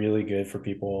it's just really good for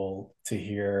people to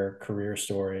hear career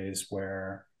stories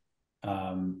where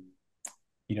um,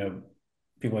 you know,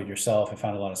 people like yourself have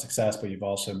found a lot of success, but you've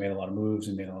also made a lot of moves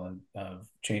and made a lot of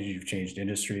changes. You've changed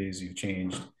industries. You've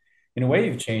changed, in a way,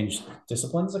 you've changed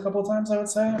disciplines a couple of times, I would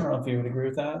say. I don't know if you would agree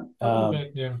with that. A little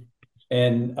bit, yeah.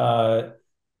 And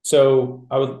so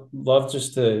I would love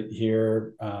just to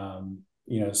hear,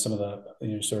 some of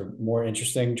the, sort of more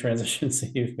interesting transitions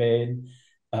that you've made,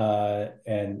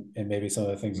 and maybe some of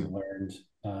the things you Mhm. learned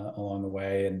along the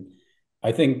way. And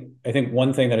I think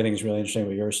one thing that I think is really interesting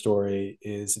about your story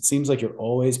is it seems like you're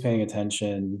always paying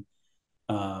attention,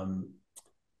 um,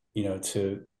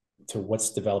 to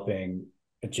what's developing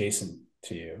adjacent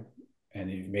to you, and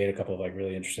you've made a couple of like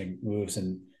really interesting moves.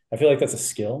 And I feel like that's a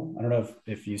skill. I don't know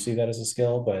if you see that as a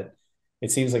skill, but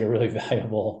it seems like a really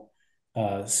valuable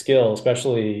skill,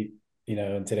 especially,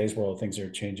 in today's world, things are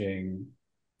changing.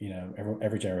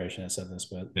 Every generation has said this,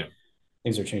 but Yeah.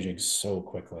 things are changing so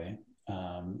quickly.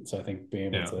 So I think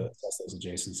being able Yeah. to assess those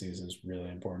adjacencies is really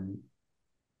important.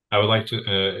 I would like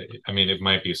to, I mean, it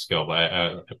might be a skill,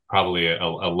 but probably a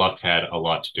luck had a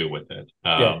lot to do with it.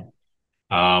 Yeah.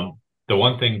 Um, the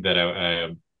one thing that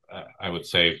I would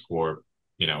say for,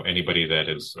 anybody that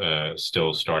is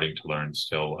still starting to learn,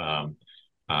 still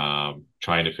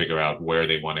trying to figure out where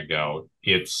they want to go,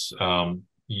 it's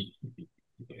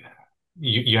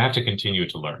you have to continue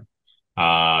to learn.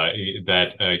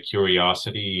 That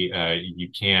curiosity, you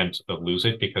can't lose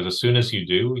it because as soon as you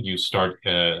do, you start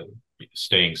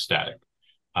staying static.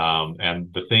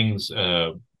 And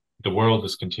the world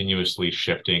is continuously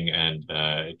shifting and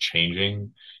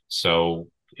changing. So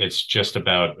it's just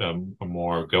about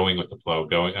more going with the flow,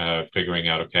 figuring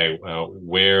out, okay,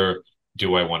 where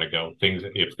do I want to go?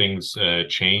 If things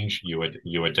change,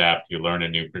 you adapt, you learn a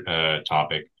new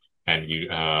topic, and you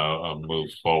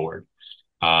move forward.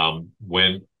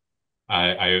 When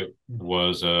I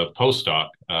was a postdoc.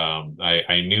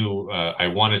 I knew I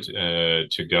wanted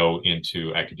to go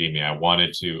into academia. I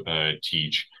wanted to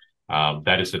teach.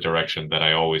 That is the direction that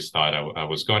I always thought I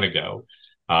was going to go.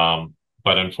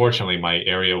 But unfortunately, my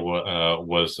area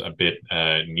was a bit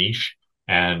niche.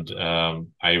 And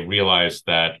I realized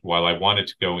that while I wanted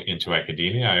to go into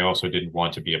academia, I also didn't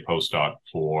want to be a postdoc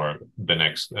for the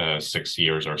next 6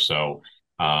 years or so,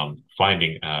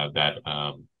 finding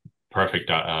that perfect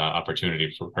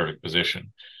opportunity for perfect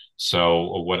position.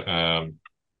 So what I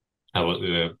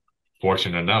was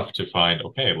fortunate enough to find,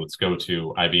 okay, let's go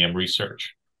to IBM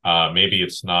research. Maybe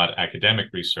it's not academic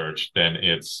research, then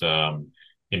it's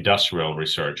industrial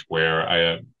research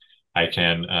where I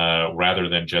can, rather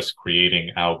than just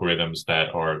creating algorithms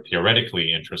that are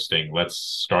theoretically interesting, let's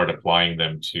start applying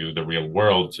them to the real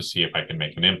world to see if I can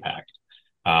make an impact.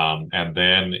 And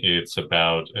then it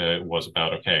was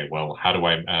about, okay, well, how do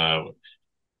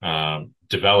I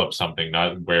develop something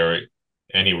not where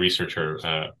any researcher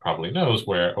probably knows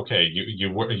where, okay,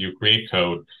 you create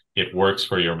code, it works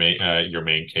for your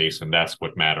main case, and that's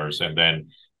what matters. And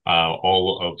then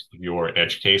all of your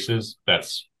edge cases,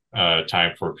 that's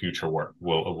time for future work.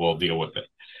 We'll deal with it.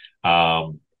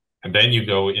 And then you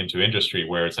go into industry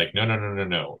where it's like, no, no, no, no,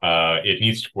 no. It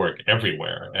needs to work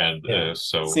everywhere. And Yeah.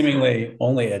 Seemingly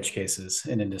only edge cases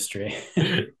in industry.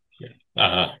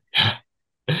 uh,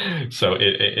 so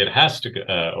it has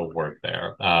to work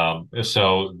there.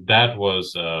 So that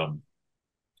was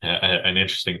an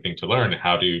interesting thing to learn.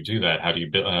 How do you do that? How do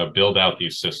you build out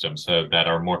these systems that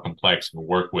are more complex and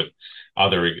work with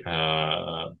other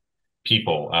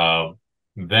people?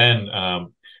 Then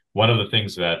one of the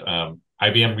things that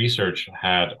IBM Research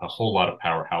had a whole lot of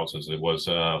powerhouses. It was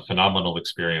a phenomenal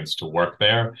experience to work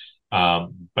there.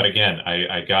 But again,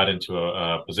 I got into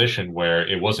a position where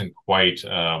it wasn't quite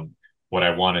what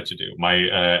I wanted to do. My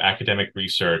academic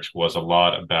research was a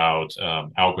lot about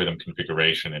algorithm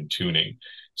configuration and tuning.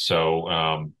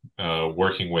 So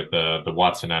working with the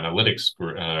Watson Analytics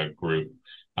group,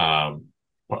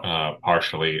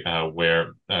 partially,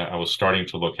 where I was starting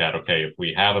to look at, okay, if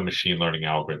we have a machine learning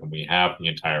algorithm, we have the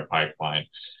entire pipeline.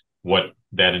 What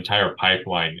that entire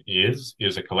pipeline is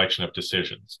a collection of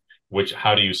decisions.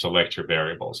 How do you select your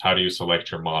variables? How do you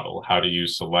select your model? How do you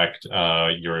select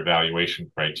your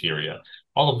evaluation criteria?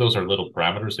 All of those are little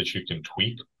parameters that you can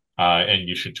tweak, and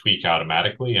you should tweak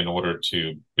automatically in order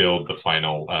to build the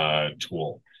final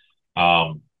tool.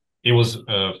 It was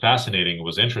fascinating. It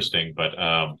was interesting, but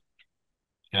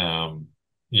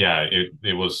yeah,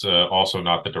 it was also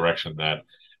not the direction that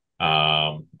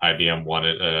IBM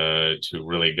wanted to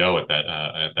really go at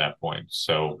that point.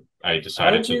 So I How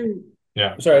decided did to, you,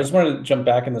 yeah. sorry, I just wanted to jump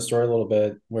back in the story a little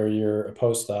bit where you're a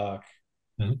postdoc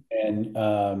Mhm.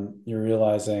 and you're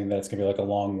realizing that it's gonna be like a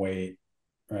long wait,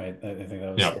 right? I think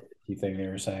that was Yeah. the key thing they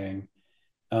were saying.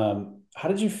 How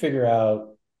did you figure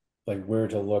out like where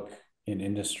to look in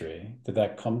industry? Did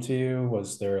that come to you?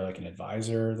 Was there like an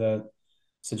advisor that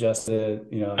suggested,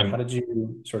 like how And did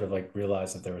you sort of like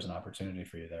realize that there was an opportunity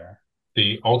for you there?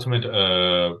 the ultimate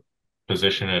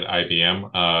position at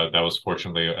IBM, that was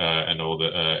fortunately an old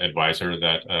advisor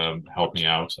that helped me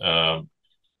out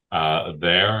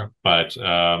there. But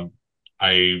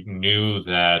I knew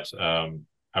that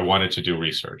I wanted to do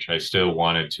research. I still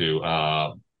wanted to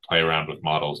play around with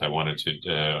models. I wanted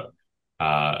to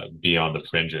be on the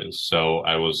fringes. So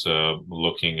I was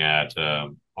looking at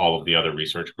all of the other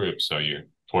research groups. So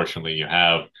fortunately, you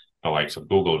have the likes of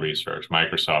Google Research,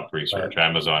 Microsoft Research, Right.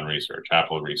 Amazon Research,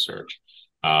 Apple Research.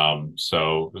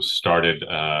 So started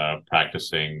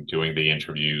practicing doing the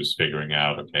interviews, figuring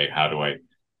out, okay, how do I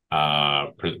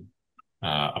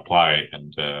apply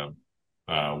and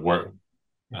work,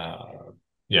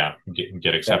 yeah, get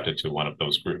Yeah. accepted to one of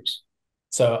those groups.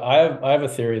 So I have a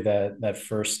theory that that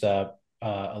first step,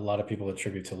 a lot of people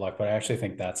attribute to luck, but I actually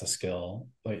think that's a skill,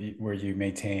 like, where you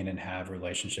maintain and have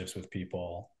relationships with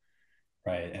people,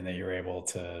 right? And that you're able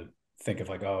to think of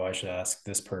like, oh, I should ask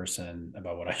this person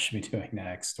about what I should be doing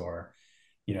next, or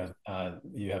you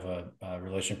have a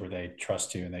relationship where they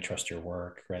trust you and they trust your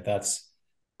work, right?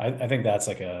 I think that's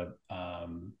like a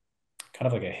kind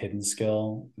of like a hidden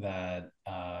skill that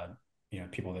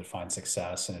people that find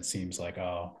success, and it seems like,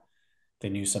 oh, they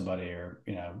knew somebody, or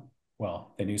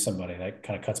well, they knew somebody, that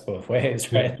kind of cuts both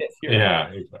ways, right? if you're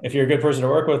Yeah, if you're a good person to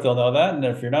work with, they'll know that, and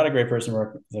if you're not a great person to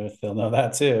work with, they'll know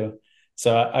that too.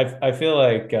 So I feel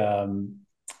like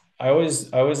I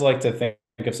always like to think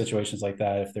of situations like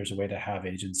that. If there's a way to have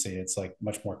agency, it's like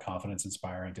much more confidence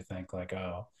inspiring to think like,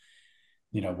 oh,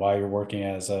 while you're working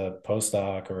as a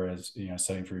postdoc or as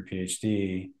studying for your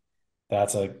PhD,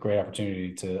 that's a great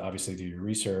opportunity to obviously do your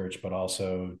research, but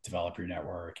also develop your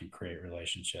network and create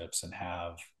relationships and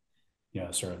have,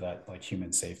 sort of that like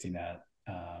human safety net,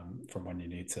 from when you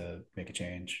need to make a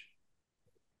change,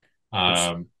 which,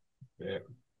 um,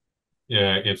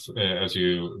 yeah, it's as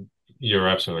you're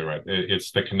absolutely right.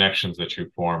 It's the connections that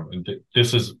you form, and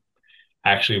this is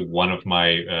actually one of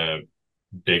my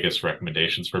biggest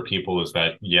recommendations for people is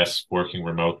that yes, working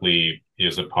remotely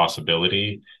is a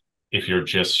possibility. If you're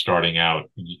just starting out,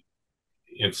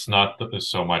 it's not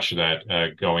so much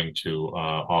that going to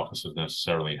office is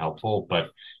necessarily helpful, but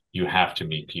you have to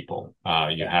meet people.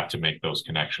 You yeah, have to make those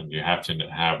connections. You have to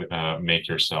have make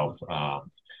yourself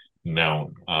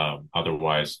known.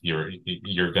 Otherwise, you're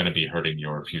going to be hurting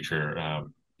your future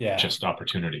yeah, just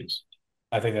opportunities.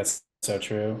 I think that's so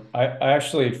true. I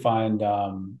actually find,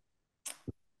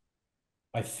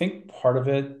 I think part of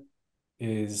it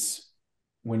is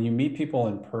when you meet people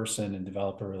in person and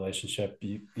develop a relationship,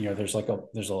 there's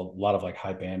a lot of like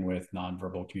high bandwidth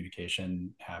nonverbal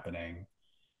communication happening.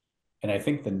 And I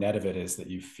think the net of it is that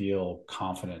you feel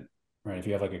confident, right? If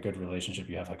you have like a good relationship,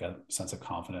 you have like a sense of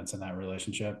confidence in that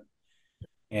relationship.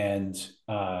 And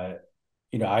I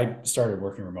started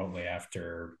working remotely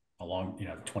after a long,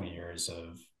 20 years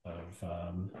of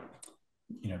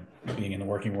being in the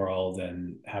working world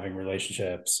and having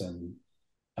relationships. And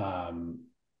um,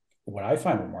 what I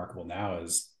find remarkable now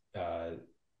is,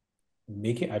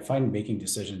 I find making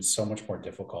decisions so much more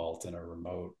difficult in a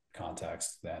remote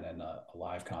context than in a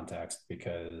live context,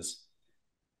 because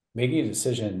making a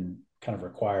decision kind of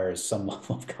requires some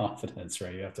level of confidence,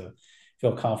 right? You have to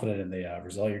feel confident in the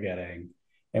result you're getting.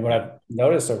 And what Yeah. I've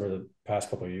noticed over the past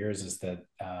couple of years is that,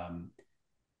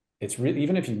 it's really,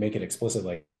 even if you make it explicit,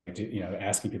 like,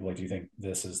 asking people like, do you think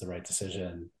this is the right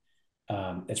decision?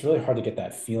 It's really hard to get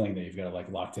that feeling that you've got it like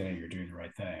locked in and you're doing the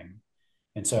right thing.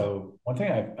 And so one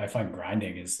thing I find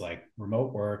grinding is like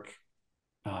remote work.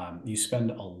 You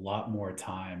spend a lot more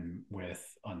time with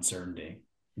uncertainty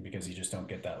because you just don't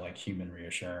get that like human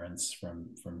reassurance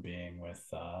from being with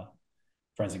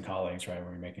friends and colleagues, right?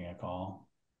 When you're making a call.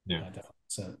 Yeah. Definitely.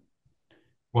 So,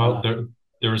 Well, uh,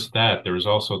 there's that. There's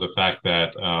also the fact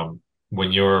that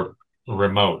when you're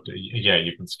remote, yeah,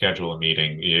 you can schedule a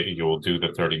meeting. You'll do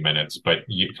the 30 minutes, but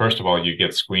first of all, you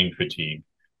get screen fatigue.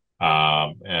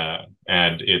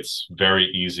 And it's very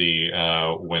easy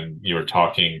when you're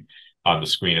talking on the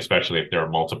screen, especially if there are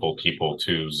multiple people,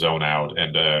 to zone out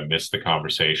and miss the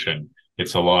conversation.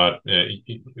 It's a lot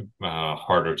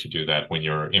harder to do that when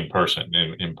you're in person.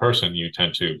 In person, you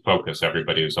tend to focus.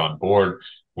 Everybody is on board.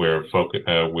 We're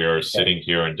yeah, sitting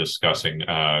here and discussing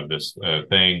this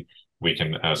thing. We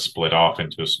can split off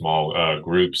into small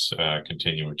groups,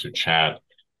 continue to chat.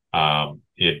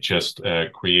 It just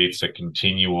creates a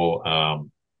continual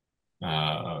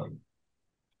uh,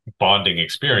 bonding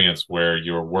experience where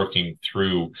you're working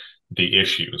through the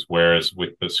issues. Whereas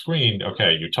with the screen,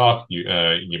 okay, you talk,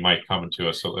 you might come to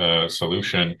a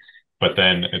solution, but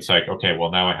then it's like, okay,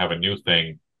 well now I have a new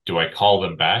thing. Do I call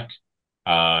them back?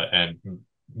 And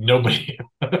nobody,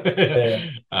 yeah,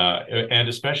 and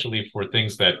especially for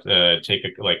things that take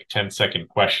a like 10-second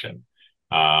question.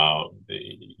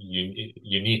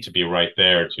 You need to be right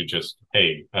there to just,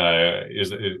 hey,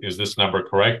 is this number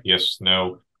correct? Yes,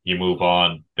 no. You move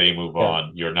on, they move yeah,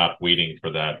 on. You're not waiting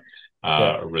for that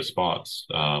yeah, response.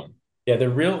 yeah. The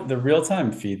real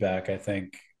time feedback, I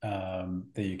think, that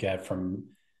you get from,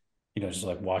 just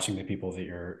like watching the people that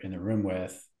you're in the room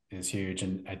with is huge.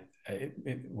 And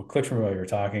what clicked from what you were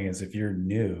talking is, if you're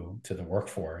new to the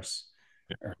workforce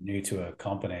or new to a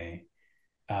company,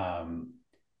 um,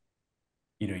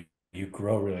 you know, you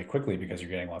grow really quickly because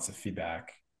you're getting lots of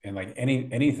feedback. And like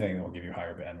anything that will give you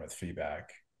higher bandwidth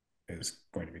feedback is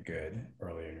going to be good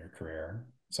early in your career.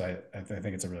 So I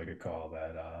think it's a really good call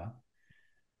that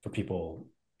for people,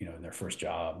 in their first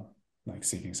job, like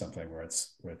seeking something where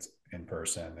it's in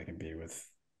person, they can be with,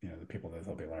 the people that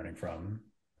they'll be learning from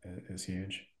is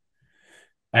huge.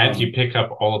 And you Um, pick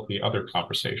up all of the other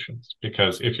conversations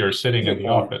because if you're sitting in Good the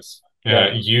point. office,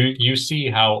 Yeah. you see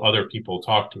how other people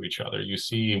talk to each other. You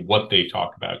see what they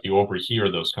talk about. You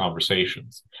overhear those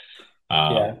conversations.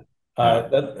 Um, Yeah.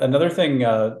 uh, Another thing,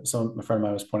 so my friend of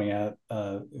mine was pointing out,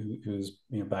 who's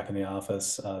back in the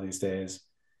office these days,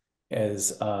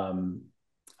 is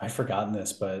I've forgotten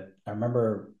this, but I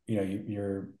remember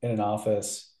you're in an office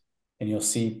and you'll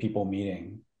see people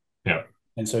meeting, yeah,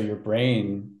 and so your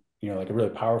brain, like a really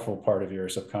powerful part of your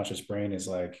subconscious brain is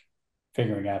like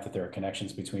figuring out that there are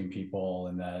connections between people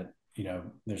and that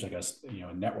there's like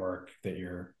a network that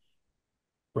your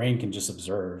brain can just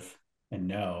observe and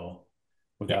know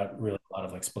yeah, without really a lot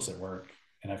of explicit work.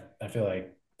 And I feel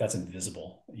like that's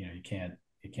invisible. You can't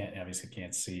obviously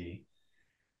can't see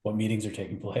what meetings are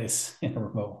taking place in a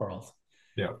remote world,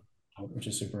 yeah. which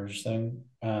is super interesting.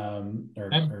 And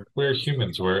Or we're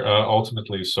humans. We're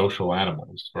ultimately social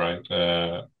animals, right?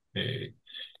 Eh,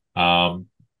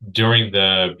 during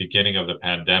the beginning of the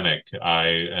pandemic,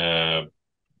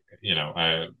 you know,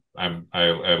 I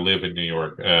live in New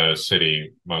York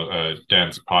City,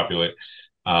 dense populate.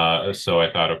 So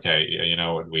I thought, okay,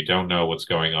 we don't know what's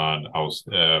going on.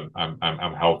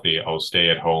 I'm healthy. I'll stay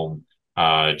at home,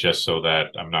 just so that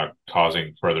I'm not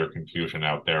causing further confusion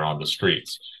out there on the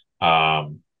streets.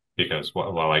 Because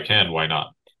while I can, why not?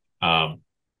 Um,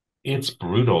 it's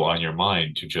brutal on your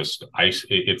mind to just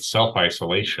it's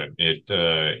self-isolation. It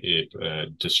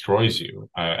destroys you.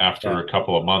 After yeah, a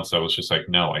couple of months, I was just like,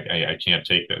 no, I can't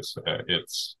take this.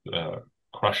 It's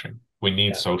crushing. We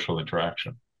need yeah, social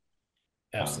interaction.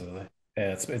 uh, absolutely.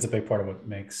 Yeah, it's a big part of what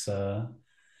makes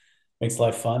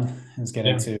life fun is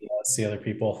getting yeah, to see other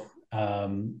people,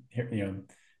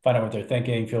 find out what they're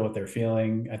thinking, feel what they're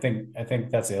feeling. I think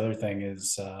that's the other thing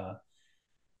is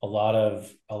a lot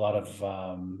of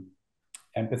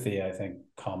empathy. I think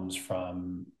comes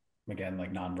from, again,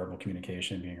 like nonverbal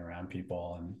communication, being around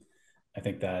people, and I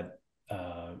think that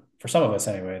for some of us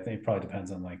anyway, I think it probably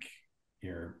depends on like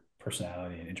your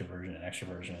personality and introversion and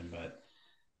extroversion, but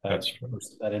that's that true.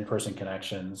 that in-person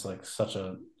connection is like such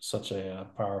a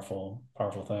powerful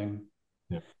thing.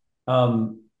 Yeah.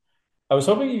 Um, I was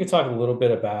hoping you could talk a little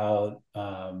bit about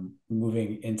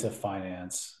moving into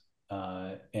finance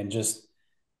and just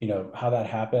how that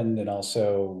happened, and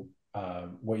also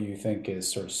what you think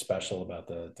is sort of special about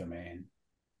the domain.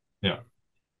 Yeah.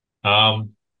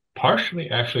 Um, Partially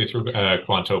actually through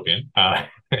Quantopian.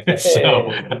 So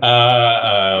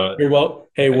Hey, you're well.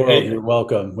 Hey, world, uh, you're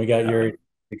welcome. We got uh, Yuri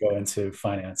to go into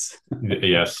finance.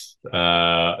 Yes.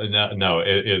 No, no,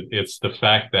 it's the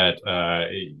fact that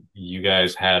you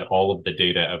guys had all of the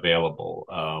data available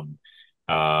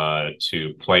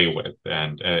to play with.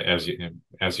 And as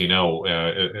you know,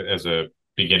 as a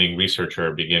beginning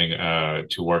researcher, beginning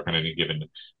to work on any given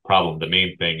problem, the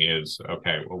main thing is,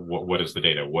 okay, what is the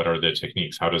data? What are the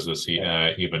techniques? How does this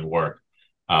Yeah, even work?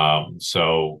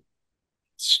 So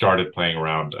started playing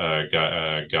around,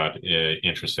 got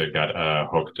interested, got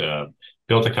hooked,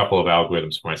 built a couple of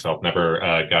algorithms for myself. Never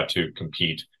got to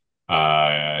compete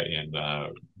in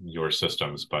your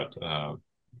systems, but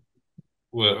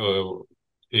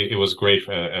it was great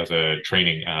as a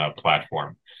training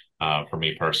platform for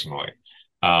me personally.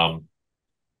 Um,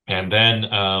 and then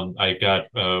I got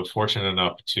fortunate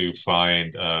enough to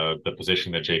find the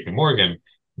position at JP Morgan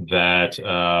that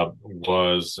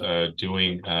was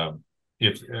doing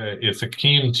it's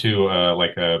akin to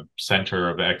like a center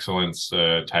of excellence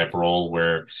type role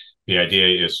where the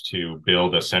idea is to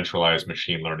build a centralized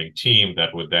machine learning team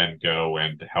that would then go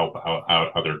and help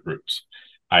out other groups.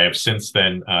 I have since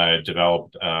then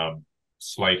developed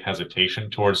slight hesitation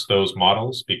towards those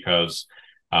models because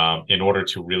in order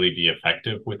to really be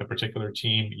effective with a particular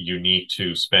team, you need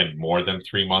to spend more than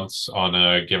 3 months on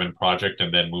a given project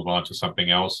and then move on to something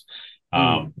else.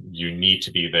 Hmm. You need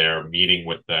to be there meeting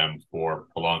with them for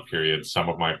prolonged periods. Some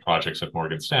of my projects at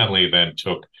Morgan Stanley then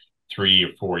took 3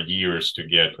 or 4 years to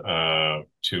get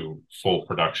to full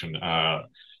production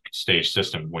stage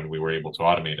system when we were able to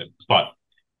automate it. But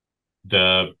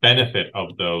the benefit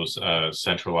of those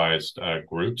centralized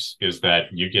groups is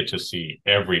that you get to see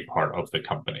every part of the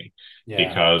company Yeah.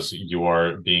 because you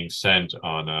are being sent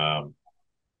on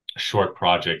short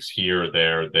projects here,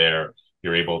 there, there.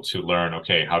 You're able to learn,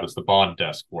 okay, how does the bond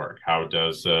desk work? How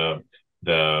does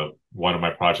the one of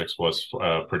my projects was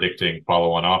predicting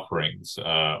follow-on offerings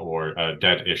or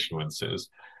debt issuances.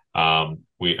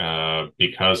 We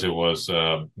because it was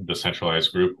the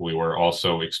centralized group, we were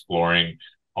also exploring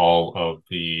all of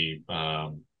the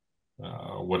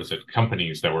what is it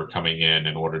companies that were coming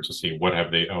in order to see what are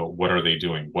they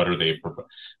doing, what are they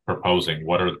proposing,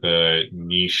 what are the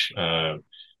niche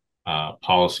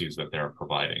policies that they're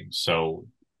providing. So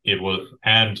it was,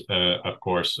 and of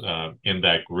course, in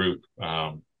that group,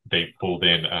 they pulled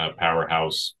in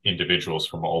powerhouse individuals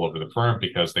from all over the firm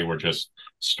because they were just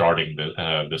starting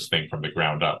this thing from the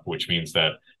ground up, which means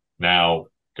that now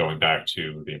going back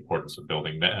to the importance of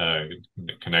building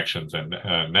connections and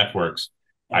networks,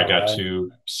 I All got right.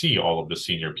 to see all of the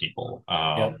senior people,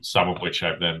 Yep. some of which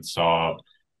I then saw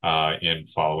in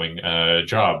following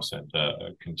jobs and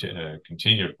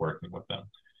continued working with them.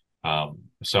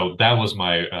 So that was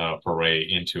my foray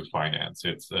into finance.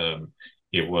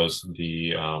 It was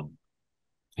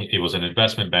it was an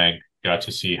investment bank. Got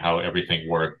to see how everything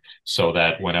worked, so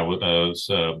that when I was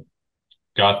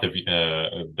got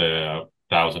the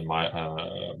thousand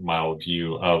mile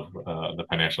view of the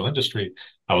financial industry,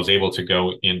 I was able to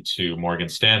go into Morgan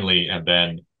Stanley and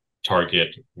then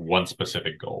target one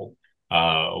specific goal,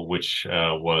 which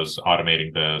was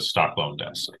automating the stock loan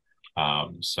desk.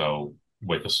 So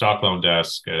with the stock loan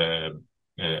desk,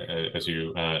 as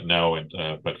you know, and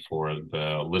but for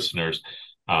the listeners,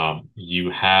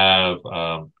 you have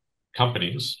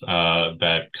companies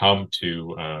that come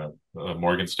to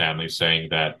Morgan Stanley saying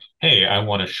that, hey, I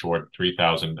want to short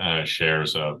 3,000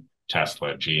 shares of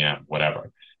Tesla, GM,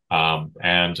 whatever.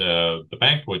 And the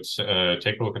bank would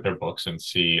take a look at their books and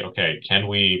see, okay, can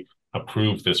we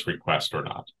approve this request or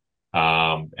not?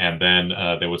 And then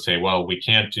they would say, well, we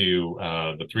can't do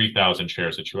the 3,000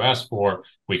 shares that you asked for.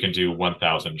 We can do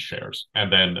 1,000 shares.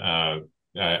 And then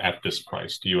at this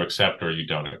price, do you accept or you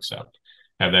don't accept?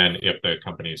 And then if the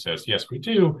company says, yes, we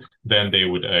do, then they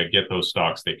would get those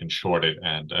stocks, they can short it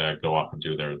and go off and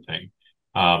do their thing.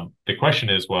 The question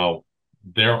is, well,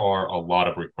 there are a lot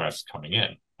of requests coming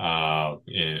in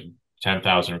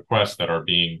 10,000 requests that are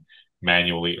being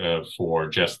manually for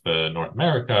just the North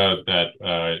America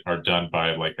that are done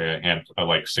by like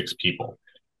like 6 people.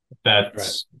 Right.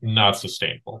 That's not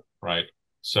sustainable, right?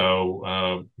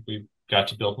 So we got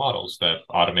to build models that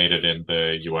automated in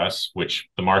the US, which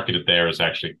the market there is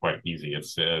actually quite easy.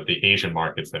 It's the Asian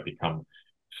markets that become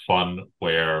fun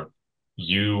where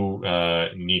you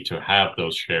need to have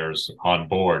those shares on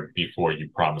board before you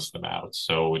promise them out.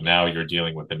 So now you're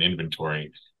dealing with an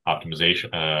inventory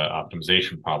optimization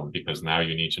problem because now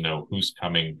you need to know who's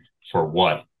coming for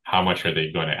what, how much are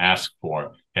they going to ask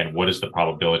for, and what is the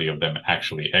probability of them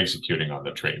actually executing on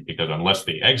the trade? Because unless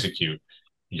they execute,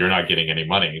 you're not getting any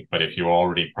money. But if you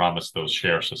already promised those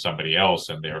shares to somebody else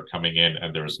and they're coming in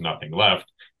and there's nothing left,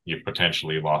 you've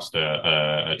potentially lost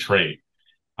a trade.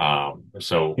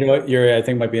 So You know what, Yuri, I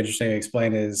think might be interesting to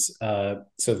explain is so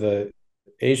the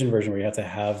Asian version where you have to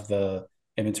have the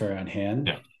inventory on hand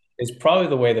yeah, is probably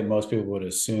the way that most people would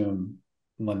assume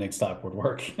lending stock would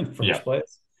work in the yeah. first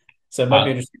place. So it might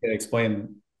be Uh, interesting to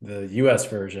explain the US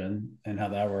version and how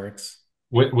that works.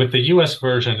 with the US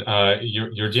version,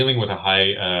 you're dealing with a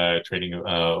high trading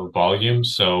volume.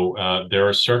 So there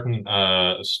are certain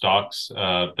stocks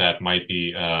that might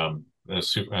be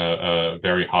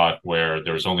very hot where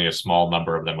there's only a small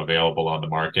number of them available on the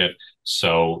market.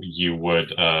 So you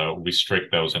would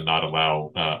restrict those and not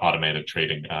allow automated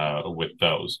trading with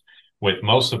those. With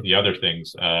most of the other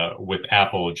things, with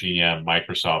Apple, GM,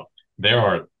 Microsoft, there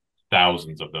are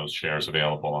thousands of those shares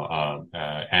available.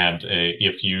 And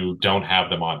if you don't have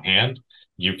them on hand,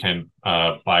 you can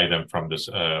buy them from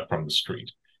the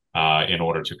street in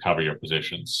order to cover your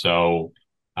positions. So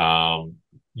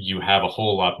you have a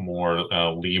whole lot more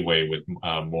leeway with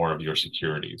more of your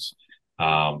securities.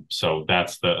 So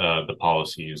that's the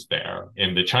policy is there.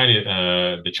 In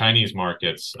the Chinese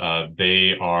markets,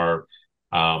 they are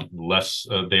less.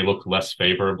 They look less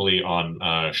favorably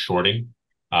on shorting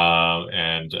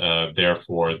and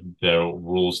therefore the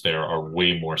rules there are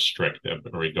way more strict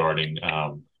regarding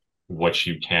what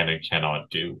you can and cannot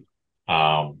do.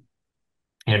 Um,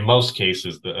 in most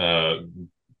cases,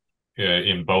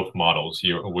 in both models,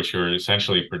 what you're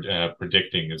essentially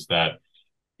predicting is that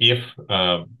if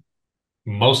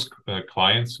most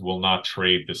clients will not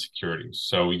trade the securities,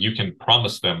 so you can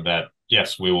promise them that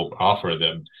yes, we will offer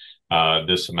them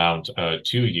this amount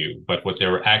to you. But what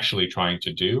they're actually trying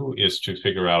to do is to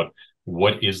figure out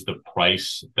what is the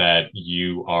price that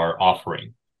you are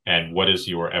offering. and what is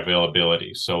your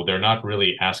availability. So they're not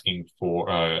really asking for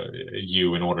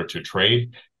you in order to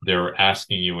trade. They're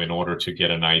asking you in order to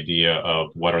get an idea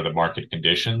of what are the market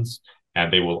conditions,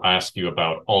 and they will ask you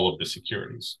about all of the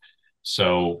securities.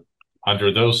 So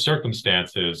under those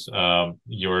circumstances,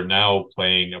 you're now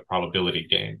playing a probability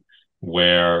game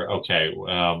where, okay,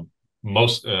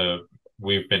 most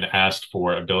we've been asked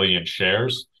for 1 billion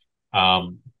shares.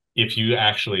 If you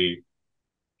actually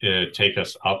take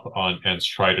us up on and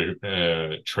try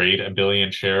to trade 1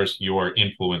 billion shares, you are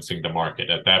influencing the market.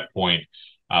 At that point,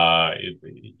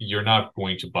 you're not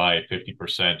going to buy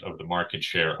 50% of the market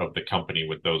share of the company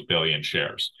with those billion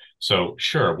shares. So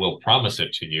sure, we'll promise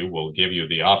it to you. We'll give you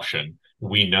the option.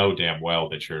 We know damn well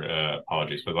that you're,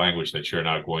 apologies for the language, that you're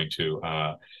not going to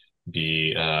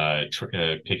be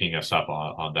picking us up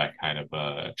on that kind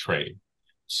of trade.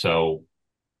 So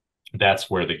that's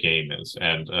where the game is.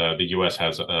 And the US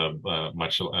has a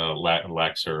much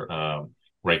laxer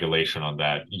regulation on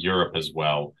that. Europe as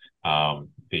well.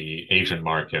 The Asian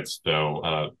markets,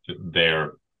 though,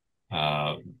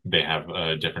 they have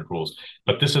different rules.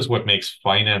 But this is what makes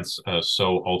finance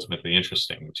so ultimately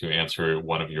interesting, to answer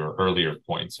one of your earlier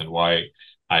points, and why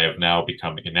I have now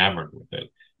become enamored with it,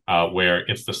 where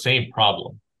it's the same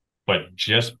problem, but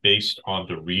just based on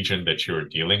the region that you're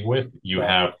dealing with, you Right.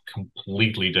 have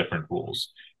completely different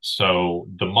rules. So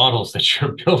the models that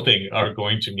you're building are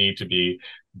going to need to be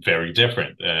very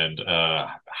different. And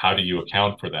how do you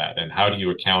account for that? And how do you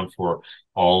account for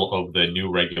all of the new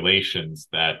regulations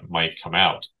that might come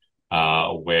out?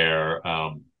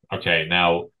 Okay,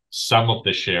 now some of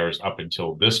the shares up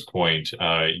until this point,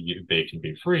 they can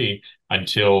be free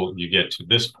until you get to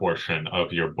this portion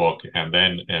of your book, and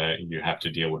then you have to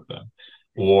deal with them.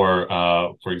 Or,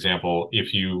 for example,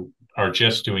 if you are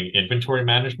just doing inventory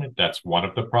management, that's one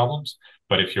of the problems.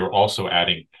 But if you're also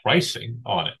adding pricing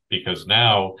on it, because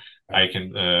now I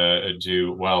can I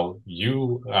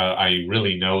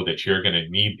really know that you're going to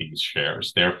need these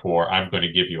shares. Therefore, I'm going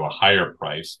to give you a higher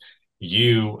price. I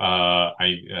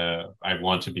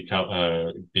want to become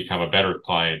a better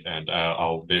client, and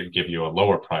I'll give you a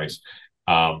lower price.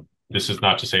 This is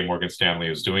not to say Morgan Stanley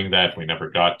is doing that. We never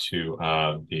got to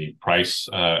the price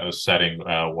setting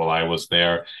while I was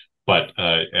there. But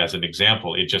as an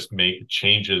example, it just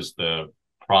changes the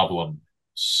problem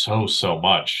so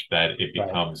much that it Right.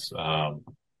 becomes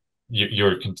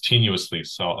you're continuously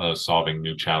solving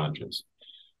new challenges.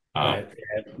 Right.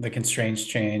 Yeah, the constraints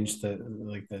change,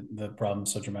 the problem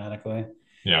so dramatically.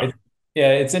 Yeah. It,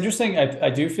 yeah, it's interesting. I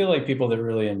do feel like people that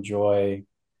really enjoy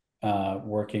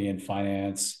working in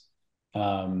finance,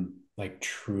 like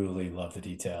truly love the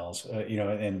details,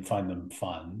 and find them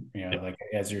fun. Like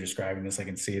as you're describing this, I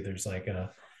can see there's like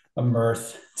a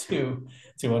mirth to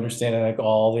understanding like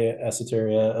all the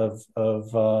esoteria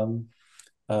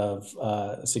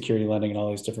of security lending in all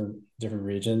these different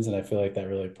regions, and I feel like that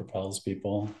really propels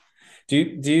people. Do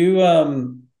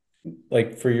you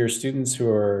like for your students who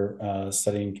are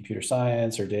studying computer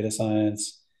science or data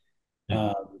science, Mhm.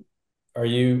 um, are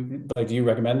you like do you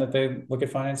recommend that they look at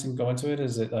finance and go into it?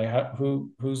 Is it like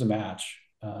who's a match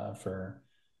for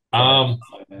Um,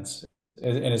 finance?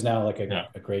 And is now like yeah.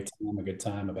 a great time, a good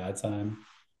time, a bad time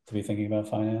to be thinking about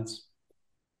finance?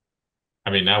 I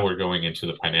mean, now we're going into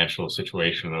the financial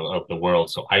situation of the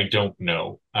world, so I don't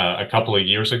know. A couple of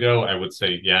years ago, I would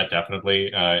say, yeah,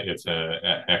 definitely, it's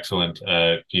a excellent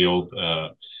field,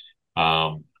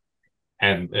 um,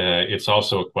 and it's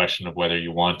also a question of whether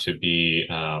you want to be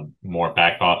more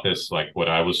back office, like what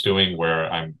I was doing,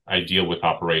 where I deal with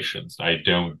operations. I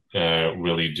don't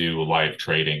really do live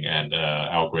trading and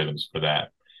algorithms for that.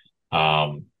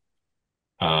 Um,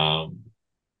 um,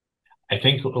 I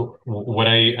think what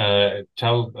I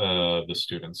tell the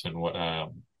students, and what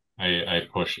I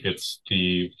push, it's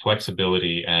the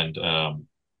flexibility and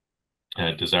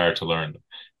desire to learn.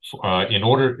 In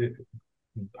order,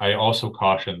 I also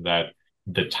caution that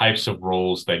the types of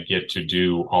roles that get to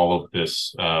do all of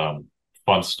this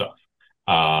fun stuff,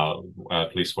 uh,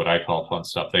 at least what I call fun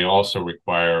stuff, they also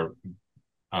require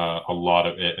a lot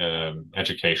of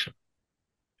education,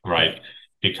 right? Right.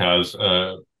 Because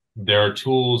there are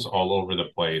tools all over the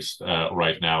place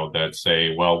right now that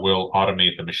say, well, we'll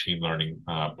automate the machine learning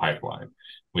pipeline.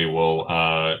 We will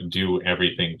do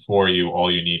everything for you.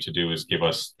 All you need to do is give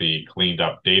us the cleaned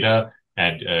up data,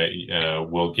 and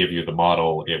we'll give you the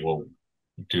model. It will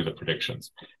do the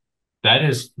predictions. That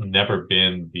has never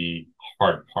been the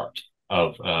hard part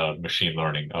of machine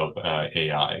learning, of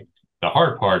AI. The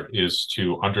hard part is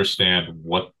to understand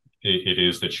what it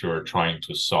is that you're trying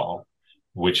to solve,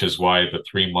 which is why the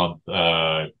 3 month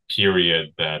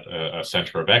period that a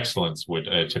center of excellence would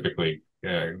typically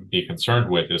be concerned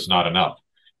with is not enough,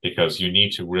 because you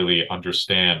need to really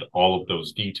understand all of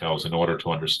those details in order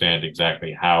to understand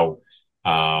exactly how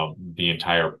the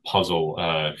entire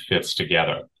puzzle fits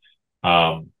together.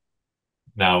 Um,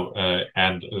 now,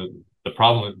 and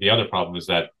the other problem is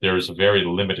that there's a very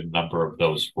limited number of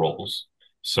those roles.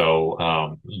 So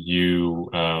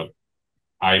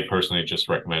I personally just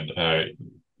recommend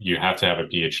you have to have a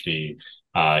PhD.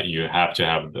 You have to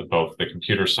have both the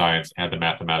computer science and the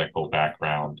mathematical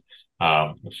background.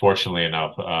 Fortunately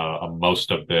enough,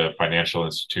 most of the financial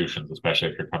institutions, especially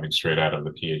if you're coming straight out of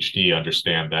the PhD,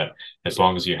 understand that as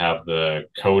long as you have the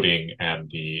coding and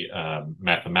the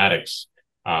mathematics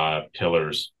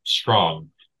pillars strong,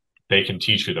 they can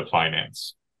teach you the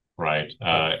finance, right?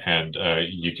 And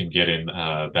you can get in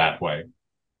that way.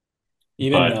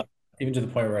 Even But even to the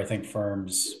point where I think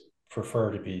firms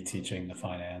prefer to be teaching the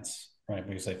finance, right?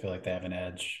 Because they feel like they have an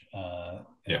edge in that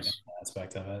yes,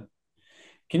 aspect of it.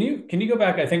 Can you go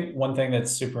back? I think one thing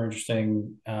that's super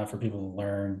interesting for people to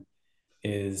learn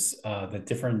is the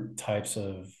different types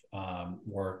of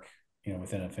work,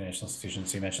 within a financial institution.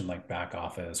 So you mentioned like back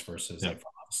office versus yeah. like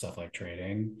front office stuff like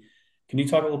trading. Can you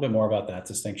talk a little bit more about that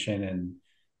distinction?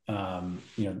 And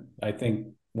I think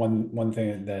one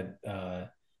thing that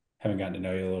having gotten to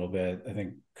know you a little bit, I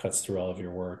think cuts through all of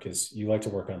your work is you like to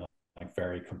work on like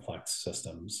very complex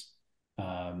systems.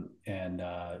 And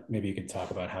maybe you can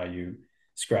talk about how you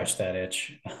scratch that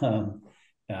itch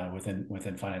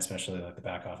within finance, especially like the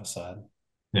back office side.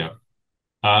 Yeah.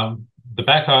 The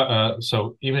back,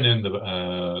 so even in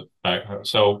the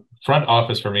so front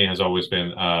office for me has always been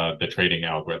the trading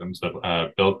algorithms.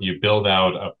 You build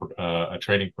out a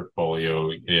trading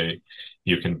portfolio.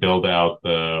 You can build out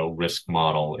the risk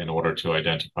model in order to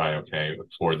identify, okay,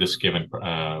 for this given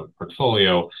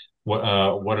portfolio, what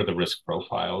are the risk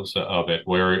profiles of it?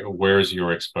 Where's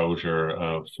your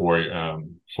exposure for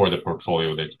the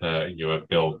portfolio that you have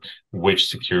built? Which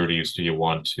securities do you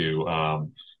want to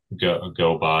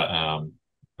go by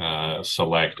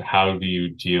select? How do you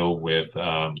deal with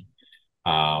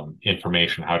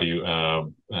information? How do you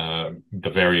the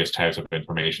various types of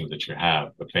information that you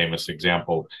have? The famous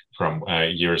example from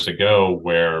years ago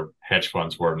where hedge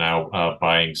funds were now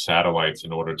buying satellites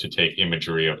in order to take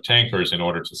imagery of tankers in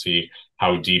order to see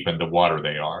how deep in the water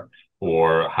they are,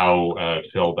 or how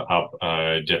filled up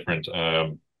different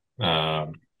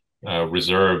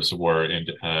reserves were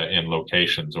in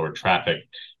locations, or traffic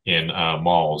in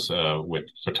malls with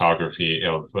photography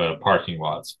of parking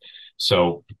lots.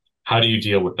 So how do you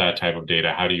deal with that type of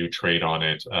data? How do you trade on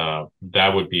it?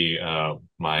 That would be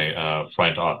my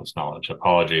front office knowledge.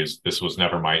 Apologies, this was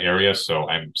never my area, so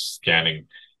I'm scanning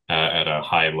at a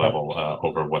high level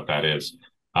over what that is.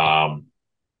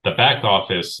 The back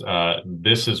office,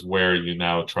 this is where you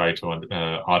now try to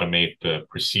automate the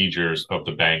procedures of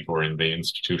the bank or in the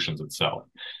institutions itself.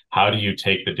 How do you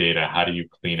take the data? How do you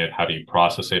clean it? How do you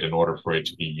process it in order for it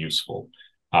to be useful?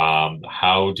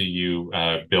 How do you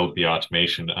build the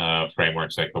automation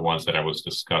frameworks like the ones that I was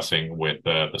discussing with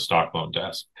the stock loan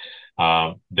desk?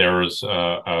 There's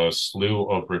a slew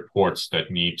of reports that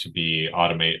need to be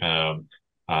automated,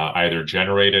 either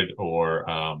generated or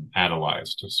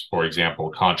analyzed. For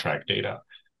example, contract data.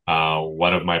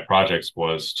 One of my projects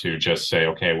was to just say,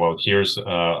 okay, well, here's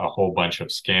a whole bunch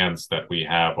of scans that we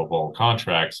have of all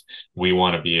contracts. We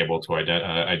want to be able to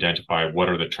identify what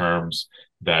are the terms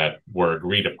that were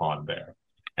agreed upon there.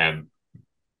 And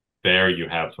there you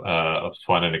have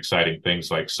fun and exciting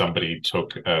things like somebody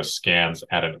took scans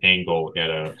at an angle at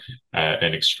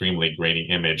an extremely grainy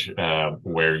image,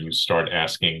 where you start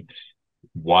asking,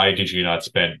 why did you not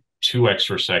spend 2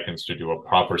 extra seconds to do a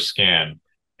proper scan?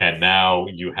 And now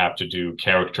you have to do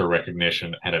character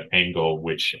recognition at an angle,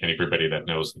 which everybody that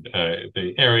knows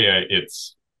the area,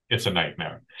 it's a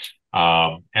nightmare.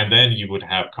 And then you would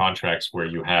have contracts where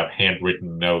you have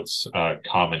handwritten notes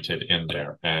commented in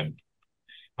there, and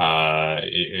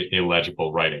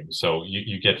illegible writing. So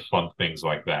you get fun things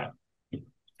like that.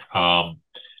 Um,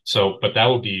 but that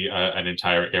would be an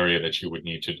entire area that you would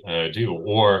need to do.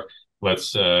 Or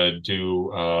let's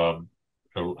do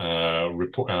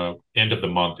report, end of the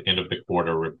month, end of the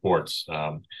quarter reports,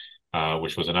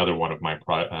 which was another one of my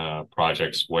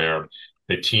projects where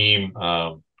the team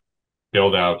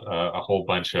build out a whole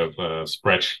bunch of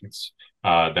spreadsheets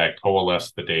that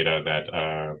coalesce the data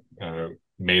that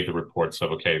made the reports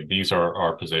of, okay, these are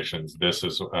our positions. This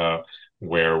is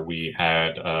where we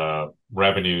had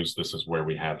revenues. This is where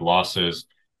we had losses.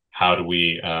 How do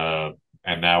we,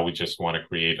 and now we just want to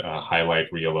create a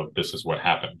highlight reel of this is what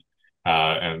happened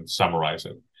and summarize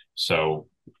it. So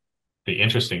the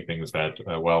interesting thing is that,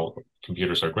 well,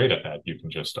 computers are great at that. You can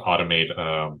just automate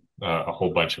a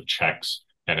whole bunch of checks.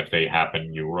 And if they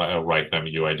happen, you write them,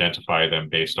 you identify them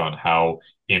based on how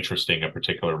interesting a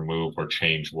particular move or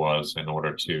change was in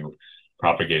order to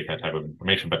propagate that type of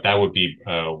information. But that would be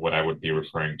what I would be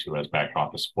referring to as back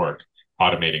office work,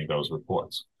 automating those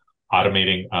reports,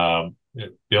 automating,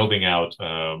 building out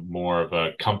more of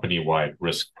a company-wide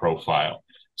risk profile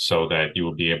so that you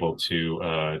will be able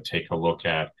to take a look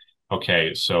at,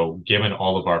 okay, so given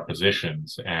all of our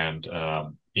positions, and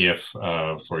if,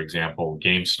 for example,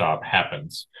 GameStop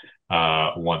happens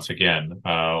once again,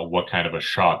 what kind of a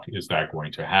shock is that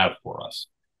going to have for us?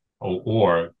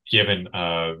 Or given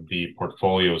the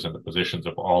portfolios and the positions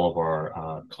of all of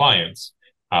our clients,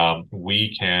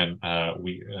 we can,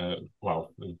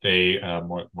 well, they,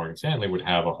 Morgan Stanley would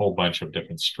have a whole bunch of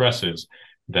different stresses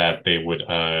that they would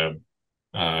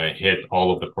hit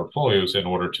all of the portfolios in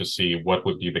order to see what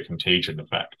would be the contagion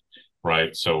effect,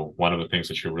 right? So one of the things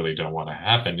that you really don't want to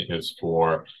happen is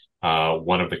for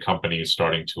one of the companies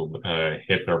starting to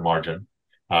hit their margin,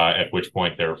 at which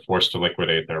point they're forced to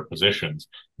liquidate their positions.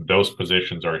 Those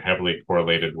positions are heavily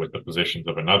correlated with the positions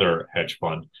of another hedge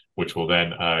fund, which will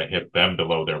then hit them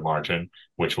below their margin,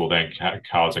 which will then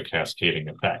cause a cascading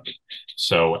effect.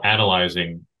 So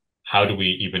analyzing how do we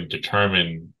even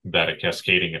determine that a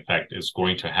cascading effect is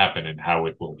going to happen and how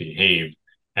it will behave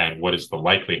and what is the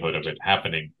likelihood of it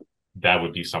happening, that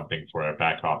would be something for a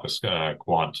back office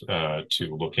quant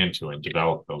to look into and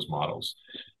develop those models.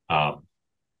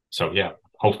 So yeah,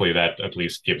 hopefully that at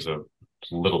least gives a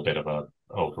little bit of a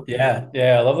overview. Yeah,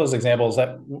 yeah, I love those examples.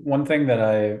 That one thing that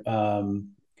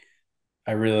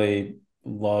I really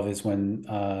love is when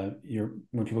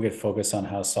when people get focused on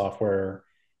how software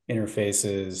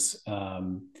interfaces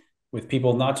with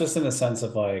people, not just in the sense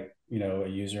of like, a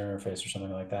user interface or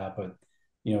something like that, but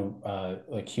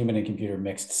like human and computer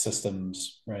mixed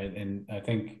systems, right? And I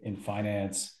think in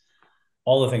finance,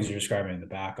 all the things you're describing in the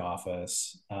back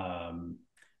office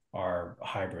are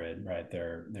hybrid, right?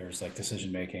 There's like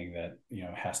decision making that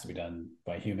has to be done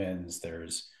by humans.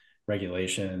 There's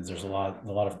regulations. There's a lot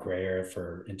of gray area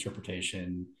for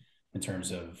interpretation in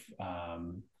terms of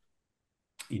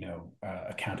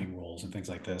accounting rules and things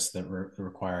like this that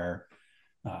require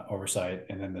oversight.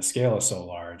 And then the scale is so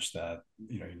large that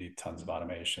you need tons of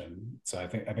automation. So I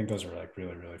think those are like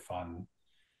really really fun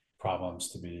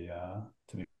problems to be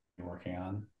working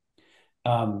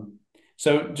on.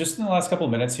 So just in the last couple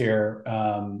of minutes here,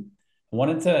 I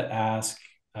wanted to ask,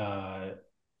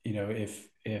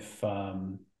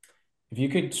 if you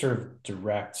could sort of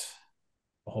direct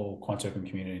the whole quantum open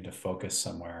community to focus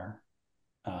somewhere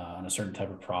on a certain type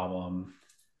of problem.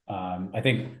 I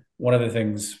think one of the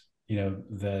things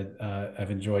that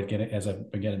I've enjoyed getting as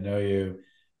I've been getting to know you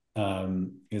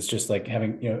is just like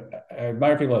having I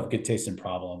admire people who have good taste in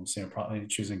problems. Probably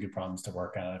choosing good problems to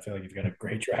work on. I feel like you've got a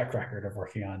great track record of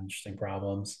working on interesting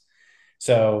problems.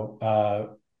 So,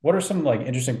 what are some like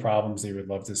interesting problems that you would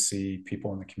love to see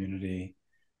people in the community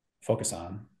focus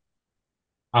on?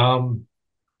 Um,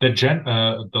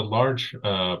 the large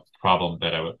problem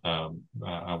that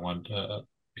I want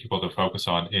people to focus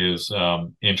on is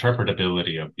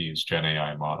interpretability of these Gen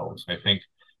AI models. I think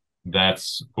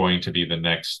that's going to be the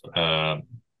next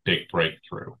big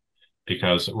breakthrough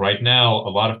because right now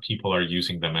a lot of people are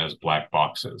using them as black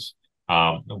boxes,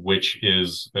 which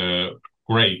is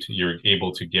great. You're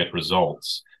able to get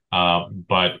results,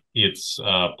 but it's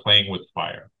playing with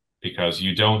fire because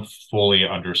you don't fully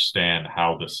understand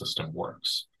how the system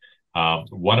works.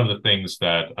 One of the things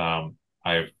that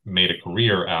I've made a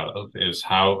career out of is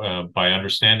how, by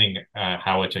understanding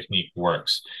how a technique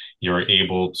works, you're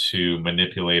able to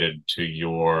manipulate it to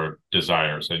your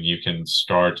desires, and you can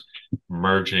start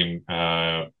merging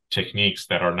techniques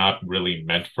that are not really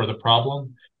meant for the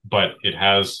problem, but it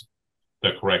has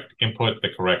the correct input, the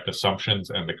correct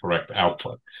assumptions, and the correct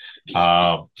output.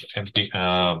 And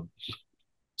the,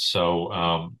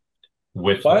 so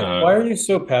with Why are you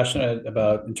so passionate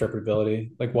about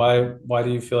interpretability? Like why do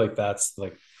you feel like that's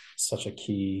like such a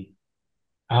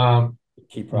um,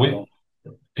 key with problem?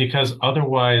 because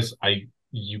otherwise I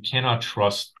you cannot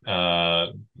trust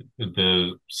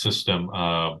the system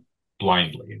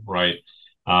blindly, right?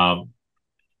 Um,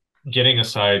 Getting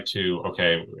aside to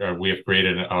okay, we have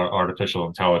created an artificial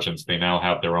intelligence. They now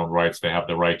have their own rights. They have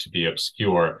the right to be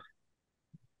obscure.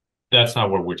 That's not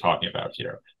what we're talking about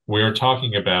here. We're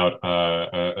talking about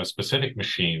a specific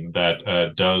machine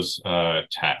that does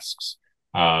tasks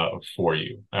for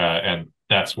you, and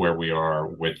that's where we are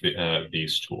with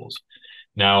these tools.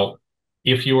 Now,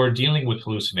 if you are dealing with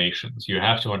hallucinations, you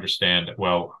have to understand,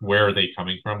 well, where are they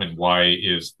coming from and why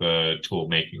is the tool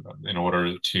making them in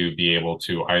order to be able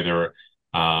to either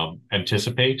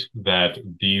anticipate that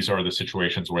these are the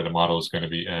situations where the model is going to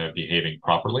be behaving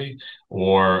properly,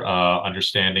 or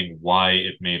understanding why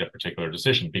it made a particular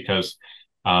decision. Because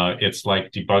it's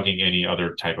like debugging any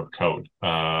other type of code.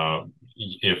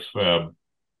 If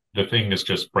the thing is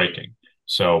just breaking.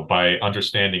 So by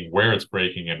understanding where it's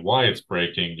breaking and why it's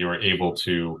breaking, you're able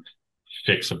to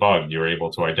fix a bug. You're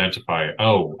able to identify,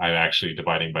 oh, I'm actually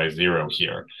dividing by zero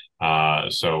here. Why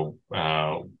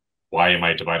am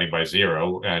I dividing by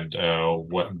zero? And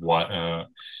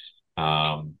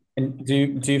um, And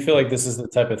do you feel like this is the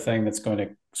type of thing that's going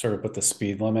to sort of put the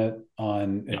speed limit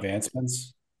on yeah,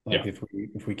 advancements? Like yeah,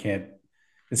 if we can't,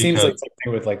 it seems like because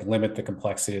something would like limit the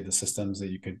complexity of the systems that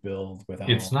you could build without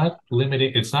it's all not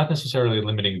limiting. It's not necessarily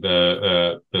limiting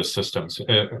the systems.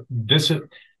 This is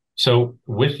so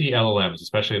with the LLMs,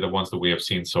 especially the ones that we have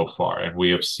seen so far, and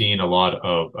we have seen a lot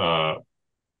of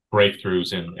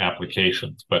breakthroughs in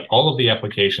applications. But all of the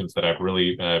applications that I've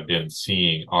really been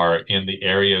seeing are in the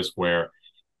areas where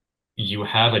you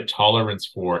have a tolerance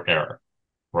for error,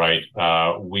 right?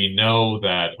 We know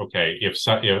that, okay,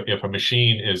 if a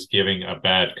machine is giving a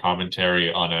bad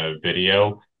commentary on a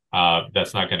video,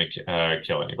 that's not going to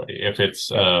kill anybody. If it's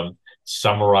that.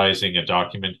 summarizing a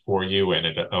document for you and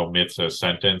it omits a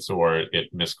sentence or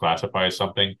it misclassifies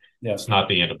something, Yeah. it's not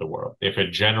the end of the world. If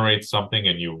it generates something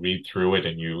and you read through it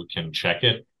and you can check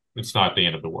it, it's not the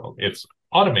end of the world. It's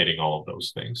automating all of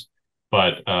those things,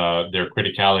 but their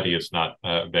criticality is not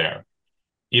there.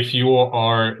 If you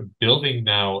are building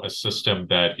now a system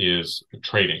that is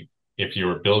trading, if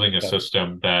you're building a Yeah.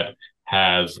 system that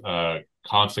has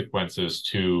consequences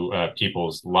to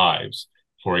people's lives,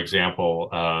 for example,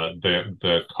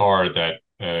 the car that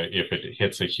if it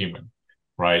hits a human,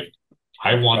 right?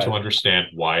 I want to Right. understand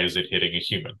why is it hitting a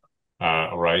human,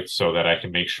 right? So that I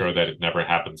can make sure that it never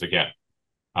happens again.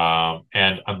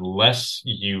 And unless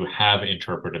you have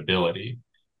interpretability,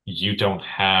 you don't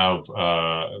have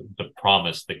the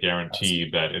promise, the guarantee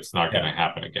that it's not going to Yeah.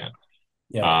 happen again.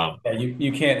 Yeah. Um,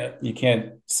 Yeah. You can't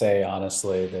say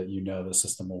honestly that you know the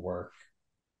system will work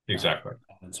exactly.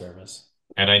 in service.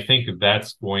 And I think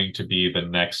that's going to be the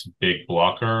next big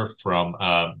blocker from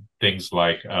things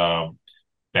like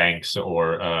banks or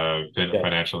Yeah.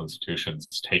 financial institutions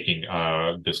taking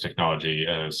this technology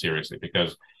seriously.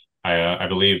 Because I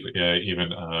believe even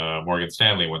Morgan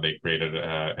Stanley, when they created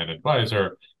an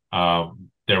advisor,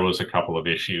 there was a couple of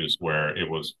issues where it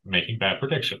was making bad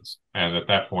predictions. And at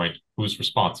that point, who's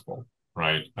responsible,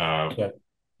 right? Yeah.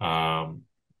 Um,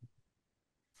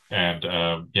 and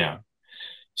yeah,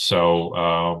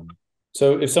 so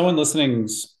So if someone listening,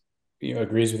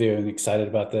 agrees with you and excited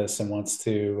about this and wants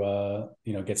to,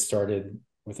 get started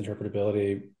with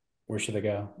interpretability, where should they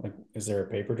go? Like, is there a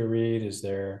paper to read? Is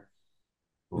there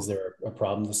a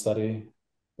problem to study?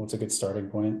 What's a good starting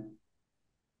point?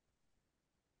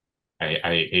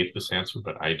 I hate this answer,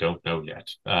 but I don't know yet.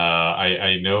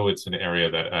 I know it's an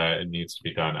area that it needs to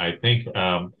be done. I think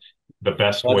the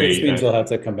best Well, this way, means you'll have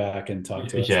to come back and talk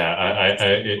to us. yeah,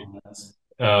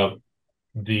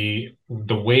 the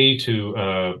way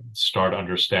to start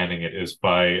understanding it is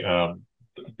by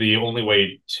the only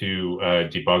way to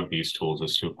debug these tools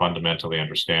is to fundamentally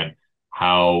understand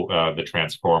how the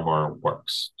transformer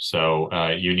works. So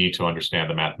you need to understand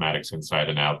the mathematics inside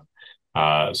and out,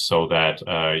 so that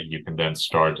you can then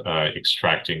start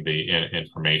extracting the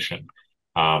information.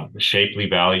 Shapely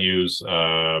values,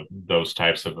 those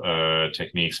types of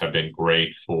techniques have been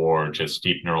great for just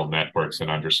deep neural networks and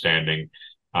understanding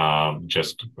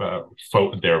just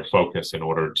their focus in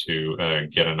order to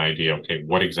get an idea. Okay,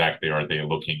 what exactly are they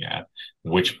looking at?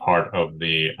 Which part of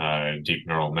the deep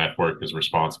neural network is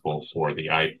responsible for the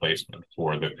eye placement,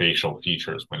 for the facial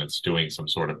features when it's doing some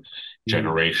sort of Mhm.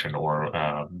 generation or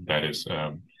that is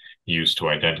used to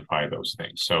identify those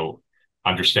things. So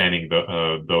understanding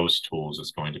those tools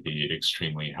is going to be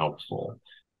extremely helpful.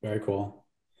 Very cool.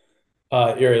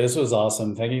 Yuri, this was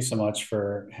awesome. Thank you so much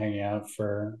for hanging out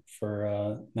for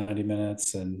 90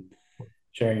 minutes and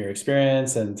sharing your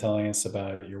experience and telling us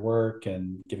about your work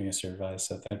and giving us your advice.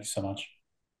 So thank you so much.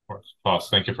 Of course. Boss,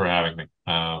 thank you for having me.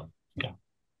 Yeah,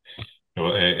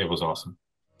 it was awesome.